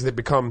lot of things that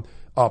become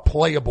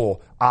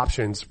playable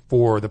options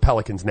for the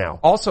Pelicans now.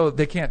 Also,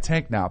 they can't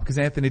tank now because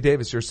Anthony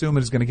Davis, you're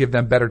assuming, is going to give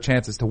them better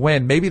chances to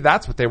win. Maybe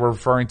that's what they were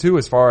referring to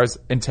as far as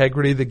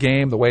integrity of the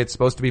game, the way it's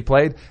supposed to be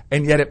played,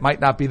 and yet it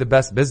might not be the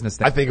best business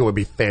thing. I think it would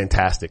be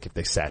fantastic if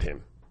they sat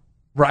him.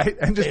 Right?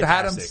 And just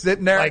had him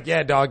sitting there. Like,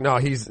 yeah, dog, no,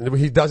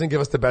 he doesn't give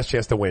us the best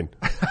chance to win.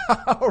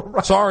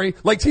 Right. Sorry.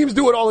 Like teams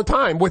do it all the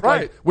time with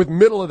with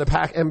middle of the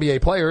pack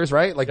NBA players,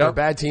 right? Like they're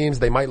bad teams,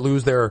 they might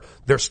lose their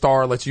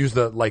star. Let's use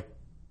the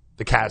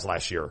Cavs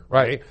last year,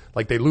 right?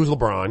 Like they lose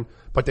LeBron,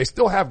 but they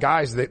still have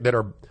guys that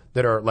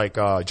are like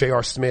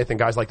J.R. Smith and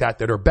guys like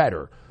that are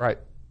better. Right.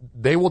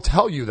 They will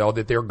tell you though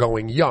that they're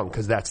going young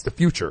because that's the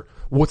future.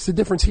 What's the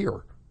difference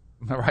here?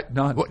 Right,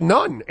 none.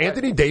 None.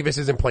 Anthony Davis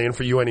isn't playing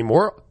for you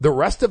anymore. The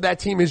rest of that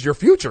team is your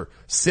future.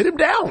 Sit him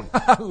down.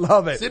 I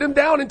love it. Sit him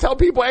down and tell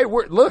people, hey,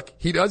 look,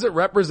 he doesn't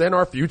represent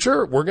our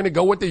future. We're going to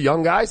go with the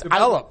young guys.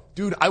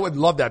 Dude, I would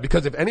love that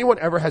because if anyone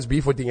ever has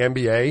beef with the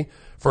NBA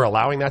for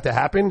allowing that to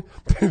happen,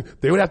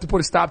 they would have to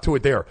put a stop to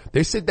it there.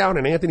 They sit down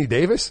and Anthony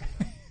Davis.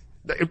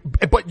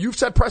 But you've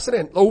set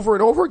precedent over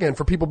and over again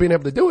for people being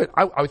able to do it.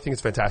 I think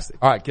it's fantastic.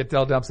 All right, get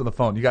Dell Demps on the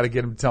phone. You got to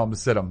get him to tell him to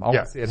sit him. I want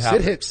to see it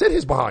happen. Sit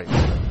his behind.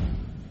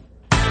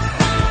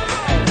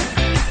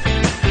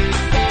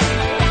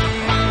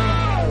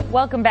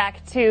 Welcome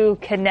back to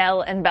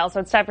Cannell and Bell. So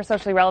it's time for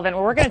Socially Relevant,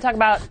 where we're going to talk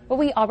about what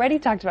we already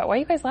talked about. Why are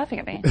you guys laughing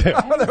at me?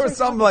 There was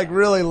something like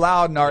really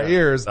loud in our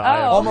ears.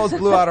 Almost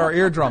blew out our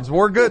eardrums.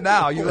 We're good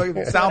now.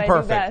 You sound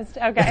perfect.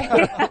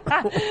 Okay.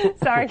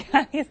 Sorry,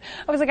 guys.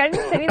 I was like, I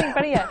didn't say anything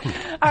funny yet.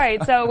 All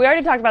right. So we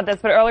already talked about this,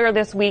 but earlier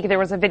this week, there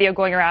was a video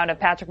going around of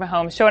Patrick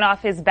Mahomes showing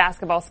off his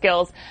basketball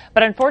skills.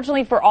 But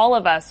unfortunately for all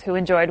of us who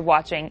enjoyed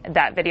watching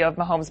that video of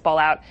Mahomes ball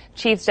out,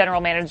 Chiefs general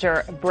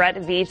manager Brett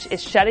Veach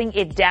is shutting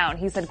it down.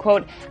 He said,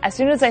 quote, "As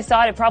soon as I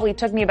saw it probably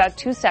took me about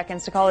 2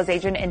 seconds to call his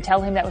agent and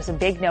tell him that was a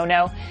big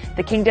no-no.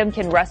 The kingdom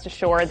can rest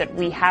assured that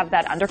we have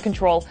that under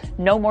control.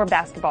 No more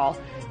basketball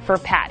for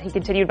Pat." He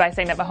continued by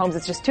saying that Mahomes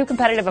is just too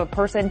competitive of a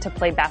person to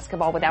play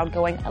basketball without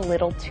going a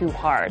little too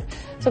hard.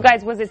 So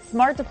guys, was it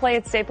smart to play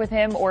it safe with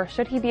him, or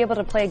should he be able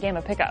to play a game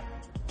of pickup?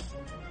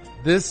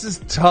 This is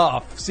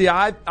tough. See,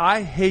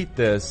 I hate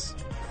this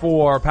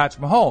for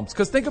Patrick Mahomes.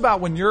 Because think about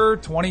when you're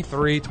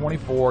 23,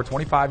 24,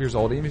 25 years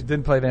old, even if you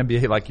didn't play the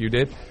NBA like you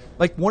did,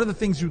 like one of the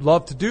things you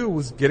love to do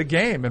was get a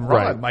game and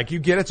run. Right. Like you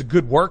get, it's a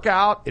good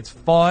workout, it's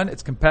fun,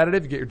 it's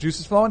competitive, you get your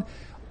juices flowing.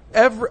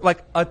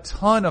 A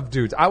ton of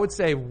dudes, I would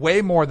say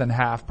way more than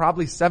half,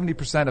 probably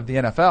 70% of the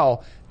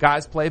NFL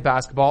guys play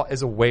basketball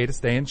as a way to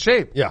stay in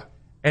shape. Yeah.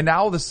 And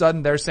now all of a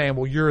sudden they're saying,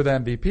 well, you're the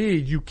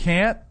MVP. You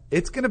can't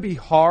it's going to be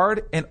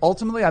hard. And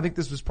ultimately, I think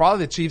this was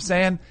probably the Chiefs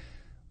saying,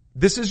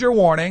 this is your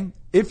warning.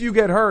 If you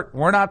get hurt,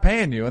 we're not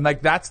paying you. And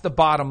like, that's the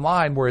bottom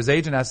line where his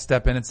agent has to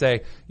step in and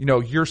say,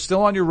 you're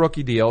still on your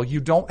rookie deal. You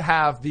don't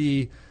have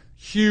the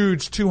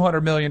huge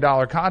 $200 million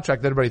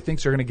contract that everybody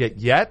thinks you're going to get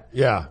yet.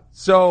 Yeah.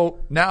 So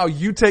now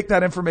you take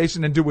that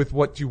information and do with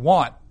what you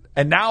want.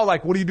 And now,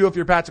 like, what do you do if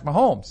you're Patrick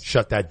Mahomes?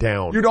 Shut that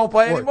down. You don't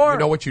play anymore? You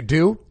know what you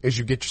do is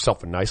you get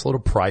yourself a nice little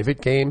private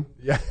game.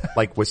 Yeah.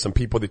 Like with some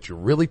people that you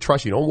really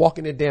trust. You don't walk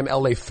into damn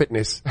LA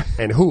Fitness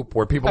and hoop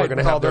where people are going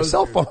to have their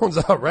cell phones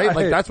out, right?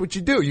 Like that's what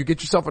you do. You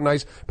get yourself a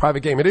nice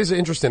private game. It is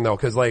interesting though,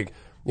 cause like,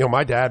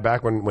 my dad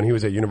back when he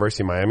was at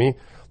University of Miami,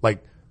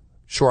 like,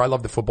 sure, I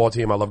love the football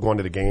team. I love going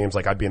to the games.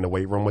 Like I'd be in the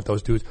weight room with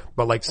those dudes.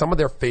 But like some of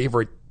their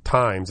favorite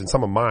times and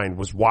some of mine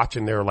was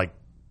watching their like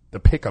the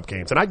pickup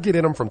games. And I'd get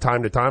in them from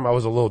time to time. I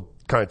was a little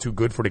kind of too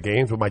good for the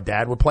games, but my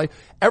dad would play.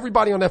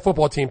 Everybody on that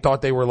football team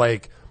thought they were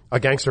like a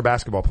gangster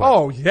basketball player.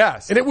 Oh,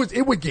 yes. And it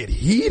would get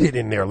heated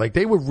in there. Like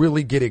they would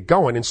really get it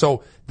going. And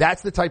so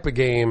that's the type of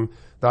game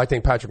that I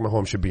think Patrick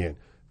Mahomes should be in.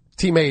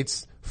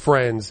 Teammates,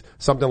 friends,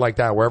 something like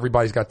that, where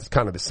everybody's got this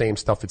kind of the same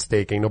stuff at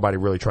stake. Ain't nobody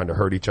really trying to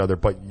hurt each other,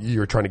 but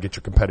you're trying to get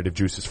your competitive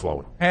juices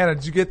flowing. Hannah,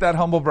 did you get that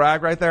humble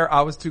brag right there?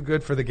 I was too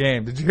good for the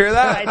game. Did you hear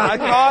that? I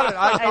caught it.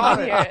 I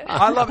caught it.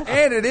 I love it.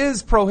 And it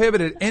is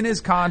prohibited in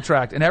his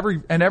contract. In every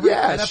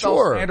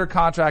NFL standard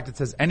contract, it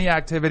says any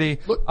activity.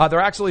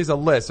 There actually is a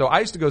list. So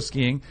I used to go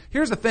skiing.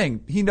 Here's the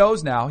thing. He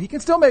knows now. He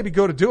can still maybe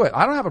go to do it.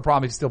 I don't have a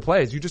problem if he still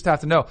plays. You just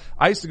have to know.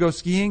 I used to go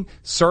skiing.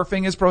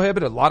 Surfing is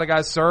prohibited. A lot of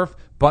guys surf.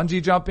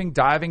 Bungee jumping,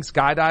 diving,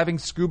 skydiving,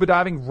 scuba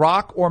diving,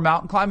 rock or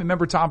mountain climbing.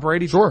 Remember Tom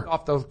Brady jumped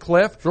off the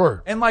cliff?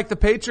 Sure. And like the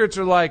Patriots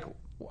are like,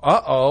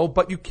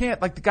 but you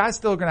can't, like the guys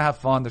still going to have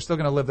fun. They're still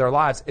going to live their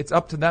lives. It's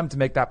up to them to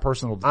make that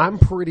personal decision. I'm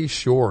pretty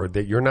sure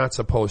that you're not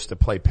supposed to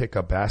play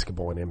pickup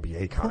basketball in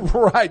NBA contracts.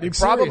 Right. It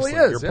probably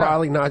is. You're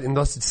probably not,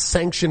 unless it's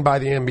sanctioned by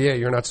the NBA,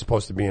 you're not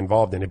supposed to be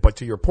involved in it. But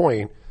to your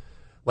point,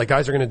 like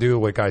guys are going to do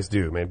what guys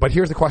do, man. But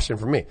here's the question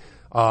for me,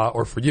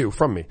 or for you,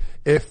 from me.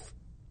 If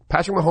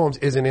Patrick Mahomes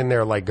isn't in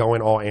there like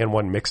going all and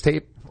one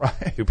mixtape,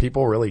 right? Do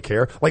people really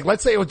care? Like,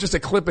 let's say it was just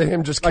a clip of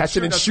him just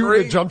catching and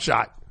shooting a jump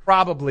shot.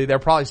 Probably. They're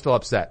probably still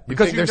upset.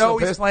 Because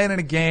he's playing in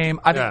a game.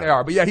 I think they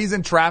are. But yeah, he's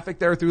in traffic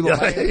there through the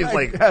lane. He's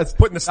like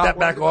putting the step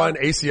back on,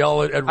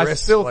 ACL at risk. I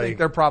still think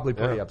they're probably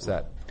pretty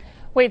upset.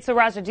 Wait, so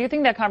Raja, do you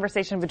think that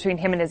conversation between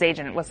him and his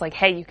agent was like,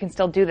 hey, you can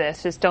still do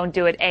this, just don't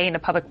do it, A, in a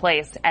public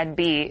place, and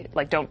B,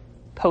 like, don't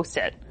post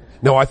it?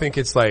 No, I think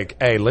it's like,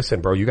 hey,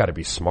 listen, bro, you got to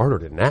be smarter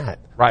than that.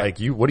 Right.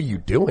 Like, what are you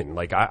doing?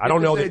 Like, I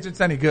don't know that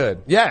agent's any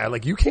good. Yeah,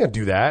 like you can't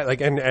do that.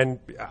 Like, and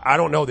I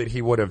don't know that he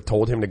would have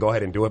told him to go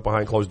ahead and do it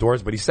behind closed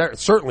doors, but he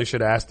certainly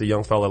should have asked the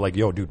young fella, like,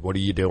 yo, dude, what are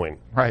you doing?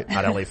 Right.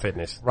 At LA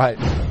Fitness. Right.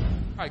 All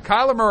right.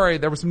 Kyler Murray.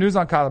 There was some news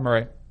on Kyler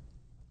Murray.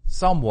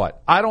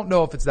 Somewhat. I don't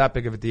know if it's that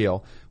big of a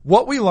deal.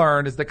 What we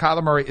learned is that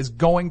Kyler Murray is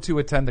going to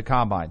attend the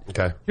combine.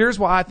 Okay. Here's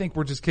why I think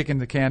we're just kicking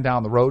the can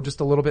down the road just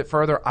a little bit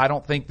further. I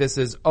don't think this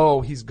is,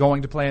 he's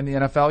going to play in the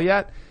NFL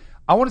yet.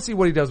 I want to see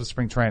what he does with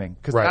spring training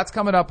because that's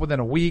coming up within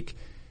a week.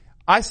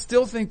 I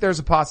still think there's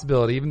a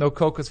possibility, even though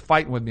Coca's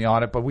fighting with me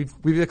on it, but we've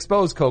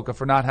exposed Coca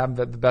for not having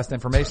the best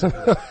information.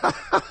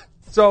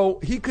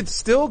 So he could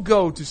still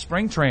go to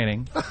spring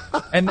training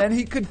and then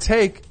he could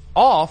take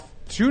off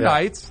 2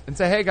 nights and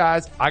say, hey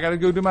guys, I got to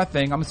go do my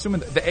thing. I'm assuming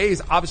the A's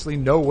obviously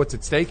know what's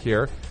at stake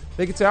here.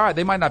 They could say, all right,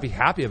 they might not be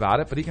happy about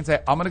it, but he can say,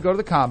 I'm going to go to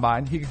the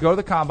combine. He could go to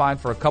the combine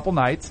for a couple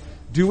nights,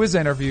 do his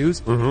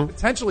interviews,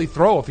 potentially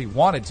throw if he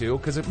wanted to,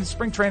 because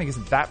spring training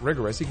isn't that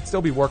rigorous. He could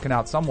still be working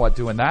out somewhat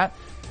doing that.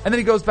 And then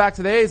he goes back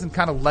to the A's and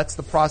kind of lets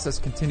the process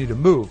continue to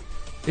move.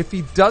 If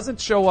he doesn't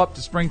show up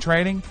to spring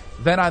training,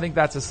 then I think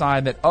that's a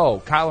sign that,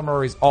 Kyler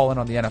Murray's all in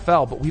on the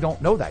NFL, but we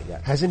don't know that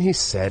yet. Hasn't he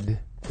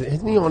said...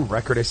 Isn't he on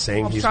record as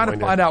saying he's trying to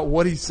find out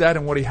what he said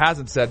and what he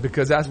hasn't said,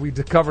 because as we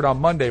covered on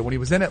Monday, when he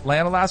was in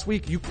Atlanta last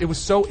week, it was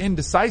so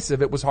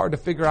indecisive, it was hard to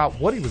figure out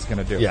what he was going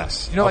to do.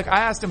 Yes. Like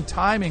I asked him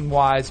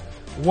timing-wise,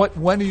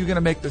 when are you going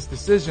to make this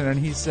decision? And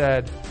he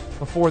said,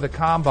 before the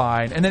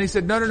combine. And then he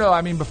said, no,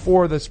 I mean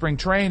before the spring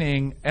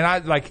training.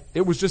 And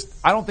it was just,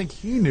 I don't think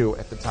he knew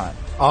at the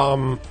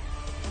time.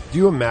 Do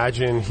you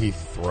imagine he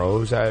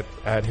throws at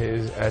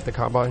the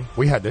combine?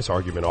 We had this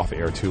argument off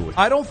air too.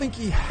 I don't think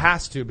he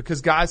has to,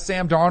 because guys,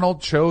 Sam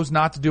Darnold chose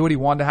not to do it. He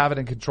wanted to have it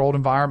in a controlled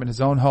environment, his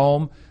own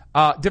home.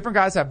 Different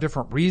guys have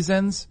different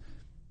reasons.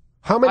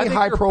 How many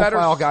high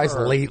profile guys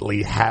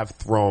lately have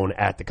thrown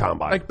at the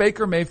combine? Like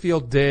Baker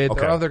Mayfield did. Okay.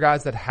 There are other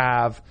guys that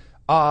have.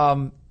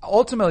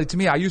 Ultimately, to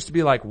me, I used to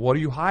be like, what are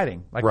you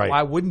hiding? Like,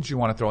 why wouldn't you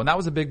want to throw? And that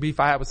was a big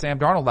beef I had with Sam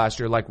Darnold last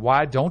year. Like,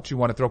 why don't you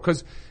want to throw?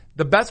 Because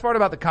the best part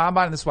about the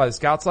combine, and this is why the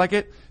scouts like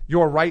it,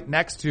 you're right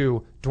next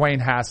to Dwayne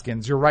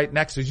Haskins. You're right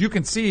next to, you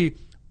can see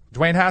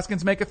Dwayne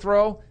Haskins make a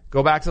throw,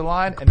 go back to the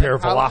line, and compare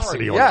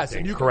velocity on yes, the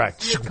and you correct.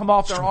 Can see it come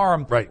off their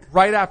arm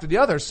right after the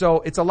other.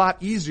 So it's a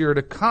lot easier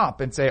to comp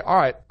and say, all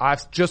right, I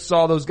just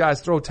saw those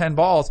guys throw 10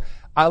 balls.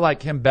 I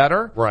like him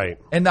better. Right.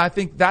 And I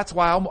think that's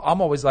why I'm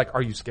always like,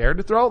 are you scared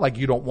to throw? Like,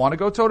 you don't want to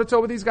go toe to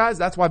toe with these guys?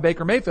 That's why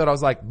Baker Mayfield, I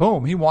was like,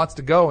 boom, he wants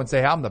to go and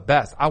say, hey, I'm the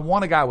best. I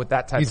want a guy with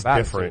that type of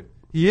attitude. Different.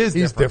 He is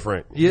He's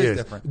different. different. He is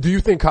different. Do you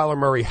think Kyler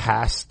Murray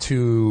has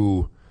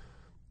to,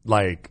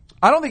 like,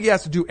 I don't think he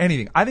has to do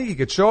anything. I think he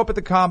could show up at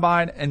the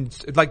combine and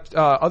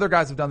other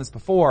guys have done this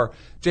before.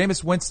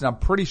 Jameis Winston, I'm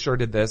pretty sure,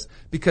 did this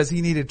because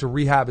he needed to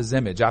rehab his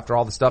image after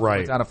all the stuff that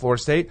went down at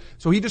Florida State.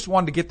 So he just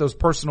wanted to get those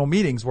personal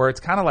meetings where it's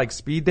kind of like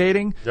speed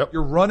dating. Yep.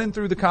 You're running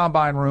through the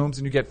combine rooms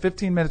and you get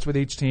 15 minutes with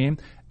each team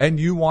and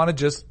you want to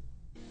just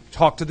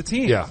talk to the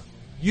team. Yeah.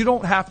 You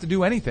don't have to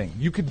do anything.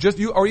 You could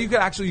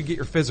actually get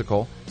your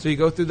physical. So you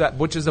go through that,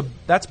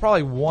 that's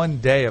probably one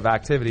day of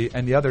activity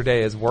and the other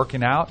day is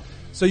working out.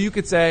 So you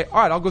could say,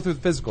 all right, I'll go through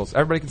the physicals.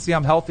 Everybody can see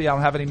I'm healthy. I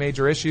don't have any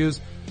major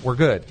issues. We're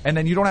good. And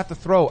then you don't have to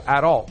throw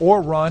at all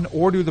or run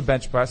or do the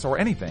bench press or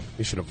anything.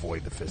 You should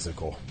avoid the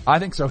physical. I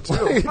think so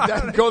too.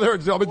 Go there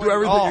and do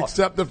everything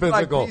except the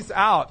physical. Like, peace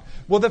out.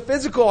 Well, the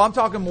physical, I'm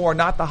talking more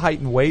not the height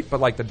and weight, but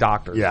like the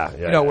doctors.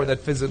 Yeah. Where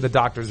the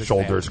doctors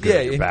shoulders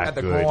examine. good, your back at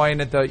the good.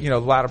 groin at the the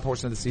latter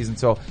portion of the season.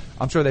 So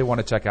I'm sure they want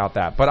to check out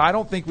that. But I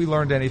don't think we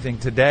learned anything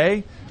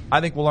today.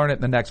 I think we'll learn it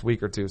in the next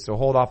week or two. So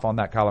hold off on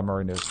that Kyler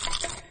Murray news.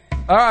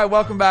 All right,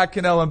 welcome back,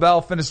 Cannell and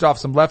Bell. Finished off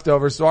some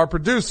leftovers. So our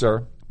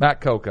producer,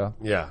 Matt Coca.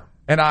 Yeah.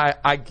 And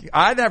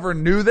I never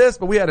knew this,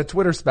 but we had a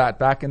Twitter spat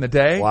back in the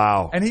day.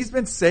 Wow. And he's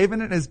been saving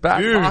it in his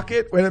back Dude.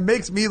 pocket when it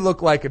makes me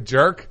look like a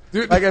jerk.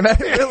 Dude. Like it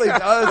really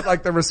does,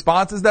 like the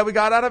responses that we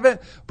got out of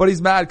it. But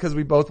he's mad because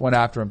we both went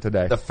after him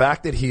today. The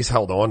fact that he's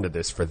held on to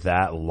this for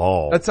that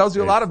long. That tells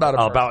you a lot about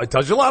him. It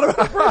tells you a lot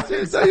about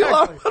him. It tells you a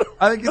lot about him.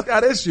 I think he's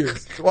got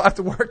issues. So we'll have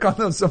to work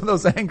on some of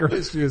those anger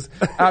issues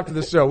after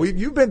the show.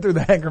 You've been through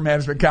the anger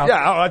management count.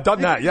 Yeah, I've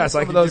done that. Yes,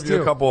 I can give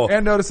you a couple.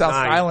 And notice how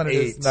 9, silent it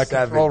 8, is in that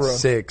 7, control room.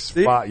 6,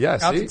 See? 5. Yeah,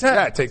 Count see? to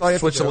 10. Yeah,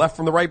 switch the left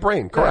from the right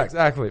brain. Correct.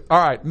 Yeah, exactly.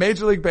 All right.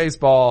 Major League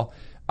Baseball,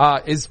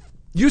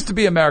 used to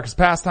be America's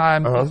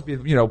pastime. Used to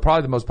be,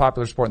 probably the most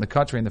popular sport in the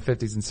country in the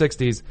 50s and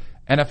 60s.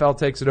 NFL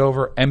takes it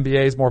over.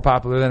 NBA is more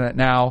popular than it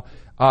now.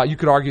 You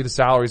could argue the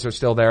salaries are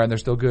still there and they're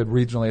still good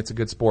regionally. It's a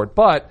good sport.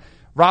 But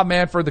Rob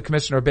Manfred, the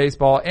commissioner of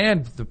baseball,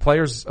 and the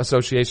Players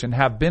Association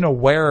have been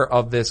aware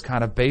of this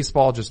kind of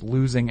baseball just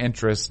losing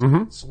interest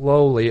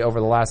slowly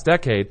over the last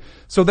decade.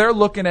 So they're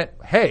looking at,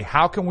 hey,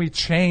 how can we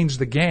change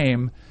the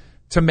game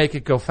to make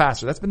it go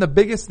faster? That's been the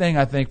biggest thing,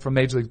 I think, from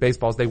Major League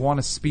Baseball is they want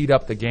to speed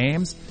up the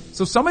games.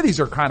 So some of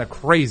these are kind of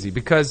crazy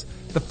because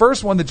the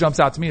first one that jumps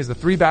out to me is the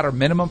 3-batter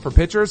minimum for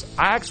pitchers.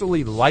 I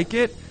actually like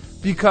it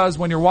because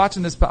when you're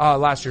watching this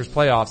last year's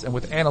playoffs and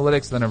with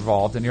analytics that are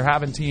involved and you're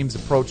having teams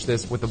approach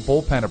this with a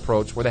bullpen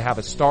approach where they have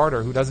a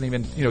starter who doesn't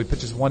even, he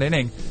pitches one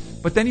inning,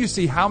 but then you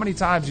see how many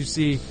times you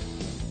see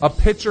a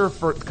pitcher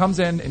comes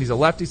in and he's a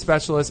lefty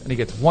specialist and he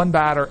gets one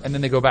batter and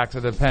then they go back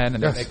to the pen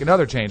and they make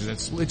another change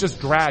and it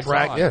just drags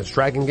on. Yeah, it's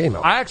dragging game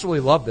out. I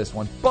actually love this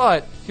one,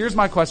 but here's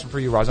my question for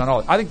you,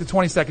 Rajan. I think the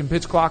 20-second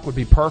pitch clock would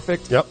be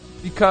perfect. Yep.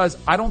 Because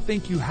I don't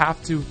think you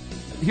have to.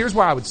 Here's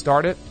where I would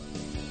start it.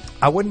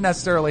 I wouldn't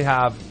necessarily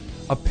have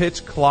a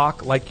pitch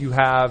clock like you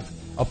have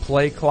a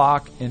play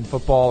clock in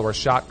football or a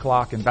shot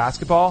clock in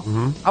basketball.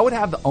 I would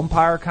have the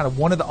umpire, kind of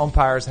one of the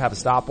umpires have a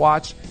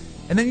stopwatch,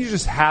 and then you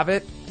just have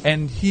it,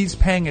 and he's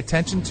paying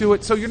attention to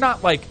it. So you're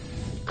not like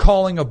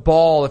calling a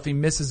ball if he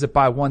misses it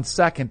by 1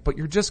 second, but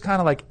you're just kind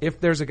of like, if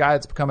there's a guy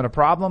that's becoming a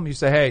problem, you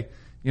say, hey,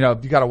 you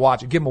got to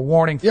watch it. Give him a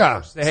warning first.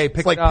 Yeah. Say, hey, pick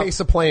it's like it up. pace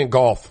of play in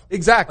golf.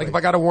 Exactly. Like if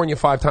I got to warn you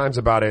 5 times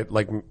about it,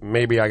 like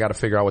maybe I got to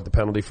figure out what the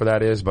penalty for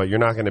that is, but you're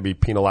not going to be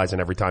penalizing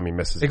every time he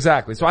misses it.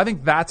 Exactly. So I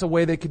think that's a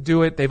way they could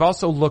do it. They've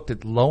also looked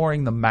at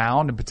lowering the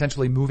mound and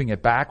potentially moving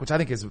it back, which I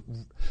think is,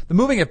 the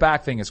moving it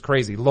back thing is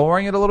crazy.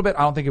 Lowering it a little bit,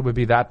 I don't think it would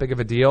be that big of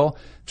a deal.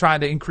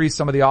 Trying to increase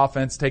some of the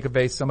offense, take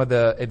away some of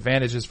the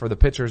advantages for the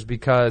pitchers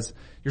because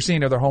you're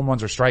seeing either home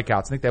runs or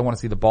strikeouts. I think they want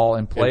to see the ball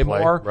in play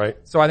more. Right.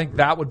 So I think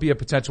that would be a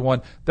potential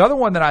one. The other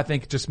one that I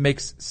think just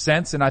makes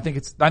sense, and I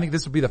think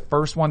this would be the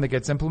first one that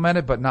gets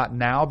implemented, but not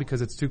now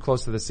because it's too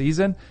close to the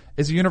season,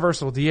 is a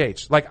universal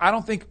DH. Like, I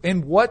don't think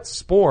in what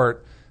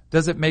sport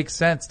does it make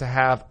sense to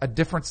have a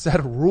different set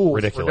of rules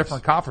for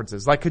different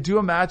conferences? Like, could you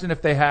imagine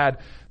if they had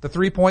the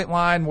 3-point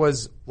line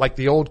was like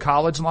the old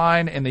college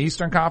line in the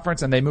Eastern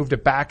Conference and they moved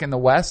it back in the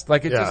West?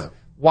 Like,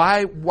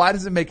 why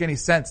does it make any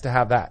sense to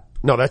have that?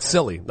 No, that's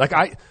silly. Like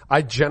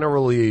I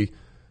generally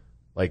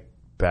like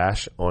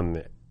bash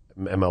on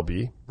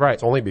MLB. Right.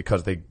 It's only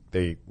because they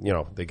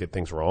get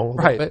things wrong a little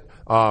Right. bit.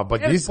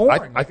 But It's these,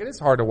 boring. It is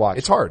hard to watch.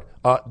 It's hard.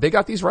 They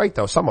got these right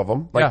though, some of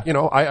them. Like,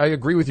 I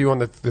agree with you on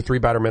the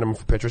 3-batter minimum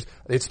for pitchers.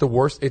 It's the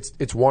worst.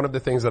 It's one of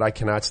the things that I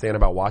cannot stand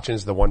about watching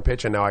is the one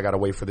pitch and now I gotta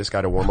wait for this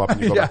guy to warm up and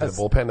you go back to the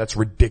bullpen. That's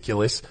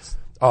ridiculous.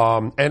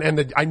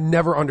 I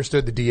never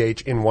understood the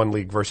DH in one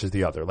league versus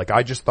the other. Like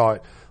I just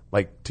thought,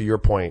 like to your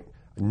point,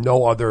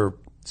 no other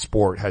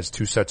sport has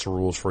 2 sets of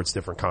rules for its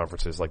different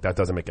conferences. Like that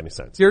doesn't make any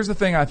sense. Here's the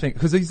thing I think,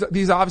 because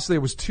these obviously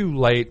it was too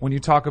late when you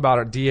talk about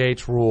a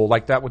DH rule,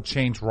 like that would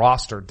change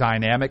roster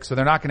dynamic. So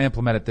they're not going to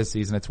implement it this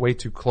season. It's way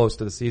too close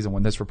to the season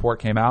when this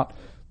report came out.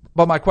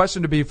 But my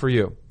question to be for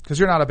you, because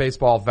you're not a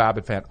baseball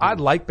Vapid fan. I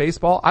like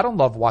baseball. I don't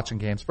love watching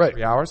games for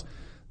 3 hours.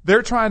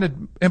 They're trying to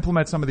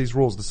implement some of these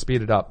rules to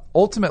speed it up.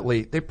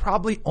 Ultimately, they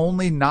probably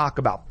only knock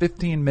about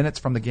 15 minutes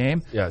from the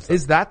game.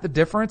 Is that the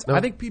difference? No. I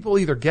think people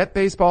either get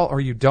baseball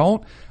or you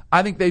don't.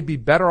 I think they'd be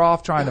better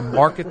off trying to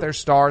market their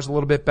stars a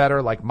little bit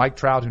better, like Mike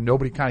Trout, who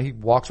he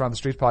walks around the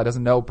streets, probably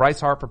doesn't know. Bryce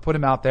Harper, put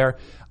him out there.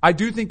 I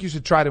do think you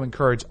should try to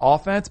encourage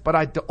offense,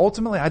 but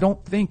ultimately I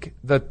don't think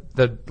that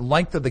the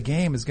length of the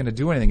game is going to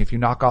do anything if you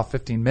knock off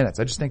 15 minutes.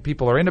 I just think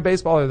people are into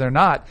baseball or they're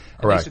not.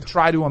 And they should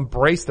try to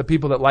embrace the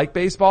people that like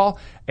baseball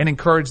and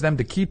encourage them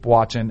to keep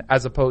watching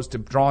as opposed to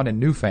drawing in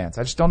new fans.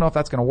 I just don't know if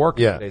that's going to work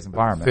in today's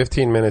environment.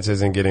 15 minutes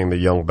isn't getting the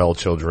young Bell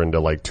children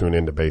to tune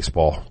into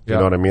baseball. You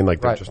know what I mean?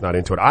 Like they're just not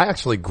into it. I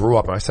actually grew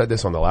up, and I said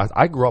this on the last,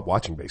 I grew up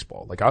watching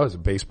baseball. Like I was a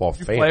baseball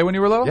fan. Did you play when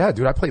you were little? Yeah,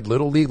 dude, I played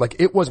Little League. Like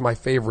it was my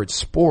favorite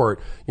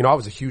sport. I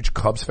was a huge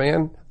Cubs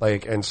fan.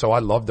 And so I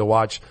loved to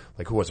watch,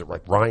 who was it?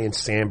 Like Ryan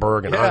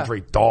Sandberg and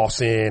Andre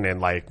Dawson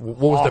and what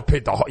was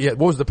what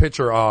was the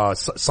pitcher?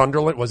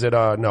 Sunderland? Was it,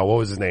 no, what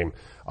was his name?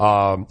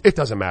 It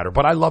doesn't matter,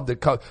 but I loved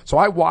it. So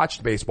I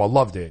watched baseball,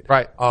 loved it.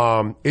 Right.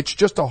 It's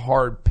just a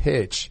hard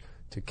pitch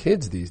to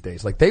kids these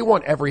days. Like they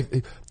want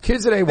everything.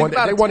 Kids today want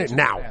it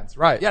now. Fans.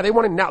 Right. Yeah, they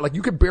want it now. Like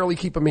you could barely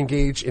keep them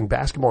engaged in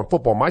basketball and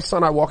football. My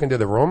son, I walk into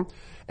the room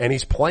and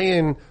he's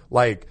playing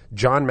like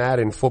John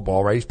Madden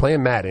football, right? He's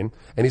playing Madden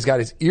and he's got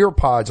his ear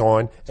pods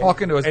on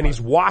and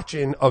he's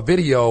watching a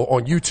video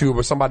on YouTube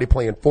of somebody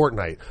playing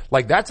Fortnite.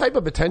 Like that type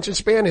of attention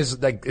span is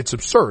it's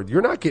absurd.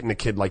 You're not getting a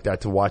kid like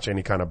that to watch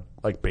any kind of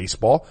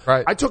baseball.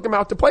 Right. I took them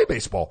out to play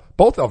baseball,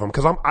 both of them,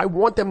 because I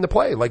want them to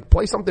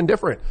play something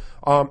different.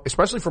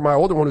 Especially for my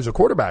older one who's a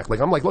quarterback.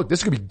 Like I'm like, look,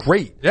 this could be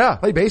great. Yeah.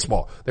 Play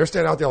baseball. They're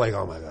standing out there like,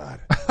 oh my God.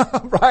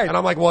 Right. And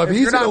I'm like, well, if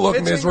he's going to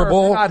look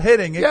miserable. If you're not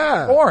hitting,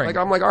 it's boring. Like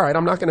I'm like, all right,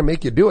 I'm not going to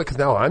make you do it because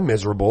now I'm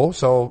miserable.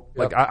 So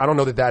I don't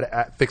know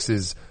that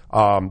fixes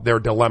their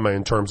dilemma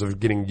in terms of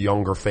getting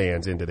younger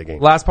fans into the game.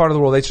 Last part of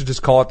the rule, they should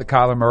just call it the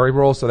Kyler Murray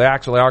rule. So they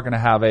actually are going to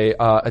have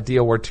a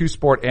deal where two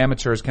sport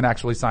amateurs can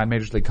actually sign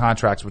major league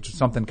contracts, which is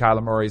something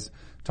Kyler Murray's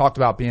talked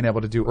about being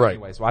able to do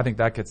anyway. So I think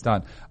that gets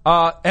done.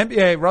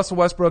 NBA, Russell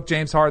Westbrook,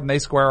 James Harden, they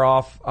square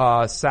off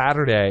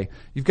Saturday.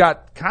 You've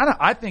got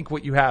I think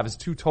what you have is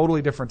two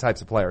totally different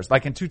types of players,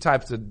 like in two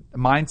types of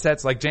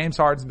mindsets. Like James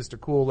Harden's Mr.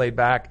 Cool, laid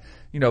back,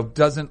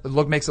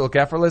 makes it look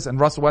effortless, and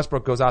Russell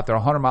Westbrook goes out there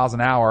 100 miles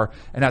an hour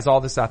and has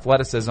all this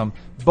athleticism.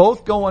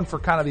 Both going for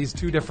kind of these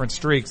two different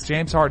streaks.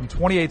 James Harden,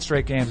 28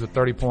 straight games with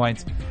 30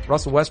 points.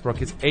 Russell Westbrook,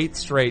 his 8th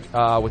straight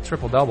with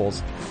triple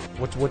doubles.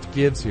 What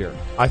gives here?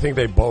 I think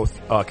they both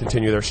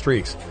continue their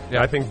streaks.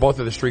 Yeah. I think both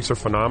of the streaks are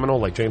phenomenal.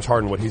 Like James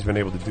Harden, what he's been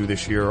able to do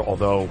this year,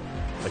 although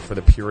for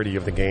the purity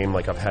of the game,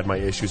 I've had my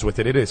issues with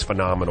it. It is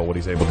phenomenal what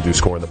he's able to do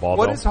scoring the ball.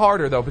 What is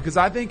harder though? Because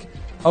I think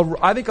a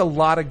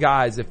lot of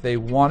guys, if they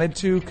wanted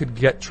to, could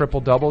get triple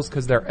doubles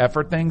because they're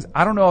effort things.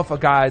 I don't know if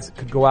guys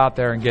could go out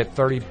there and get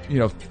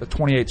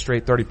 28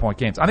 straight 30-point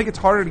games. I think it's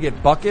harder to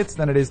get buckets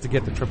than it is to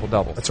get the triple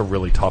double. That's a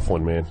really tough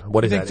one, man.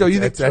 What is that? So you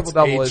think triple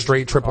double 8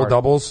 straight triple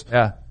doubles?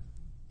 Yeah.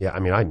 Yeah, I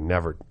mean, I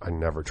never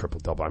triple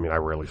double. I mean, I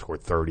rarely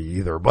scored 30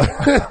 either, but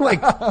right.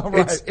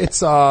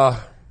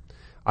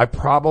 I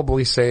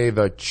probably say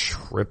the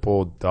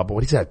triple double.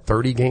 What is that?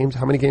 30 games?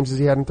 How many games has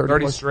he had in 30?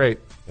 30 straight.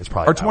 It's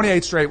probably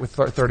 28 straight with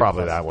 30. It's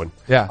probably that one.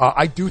 Yeah.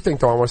 I do think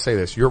though, I want to say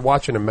this. You're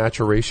watching a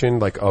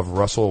maturation of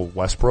Russell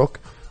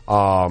Westbrook.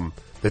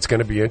 That's going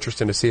to be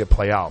interesting to see it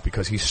play out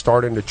because he's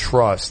starting to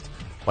trust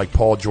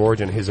Paul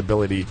George and his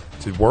ability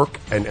to work,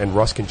 and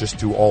Russ can just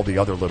do all the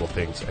other little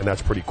things, and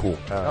that's pretty cool.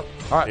 All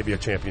right. Maybe a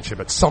championship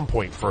at some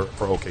point for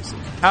OKC.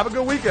 Have a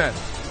good weekend.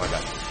 Bye,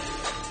 guys.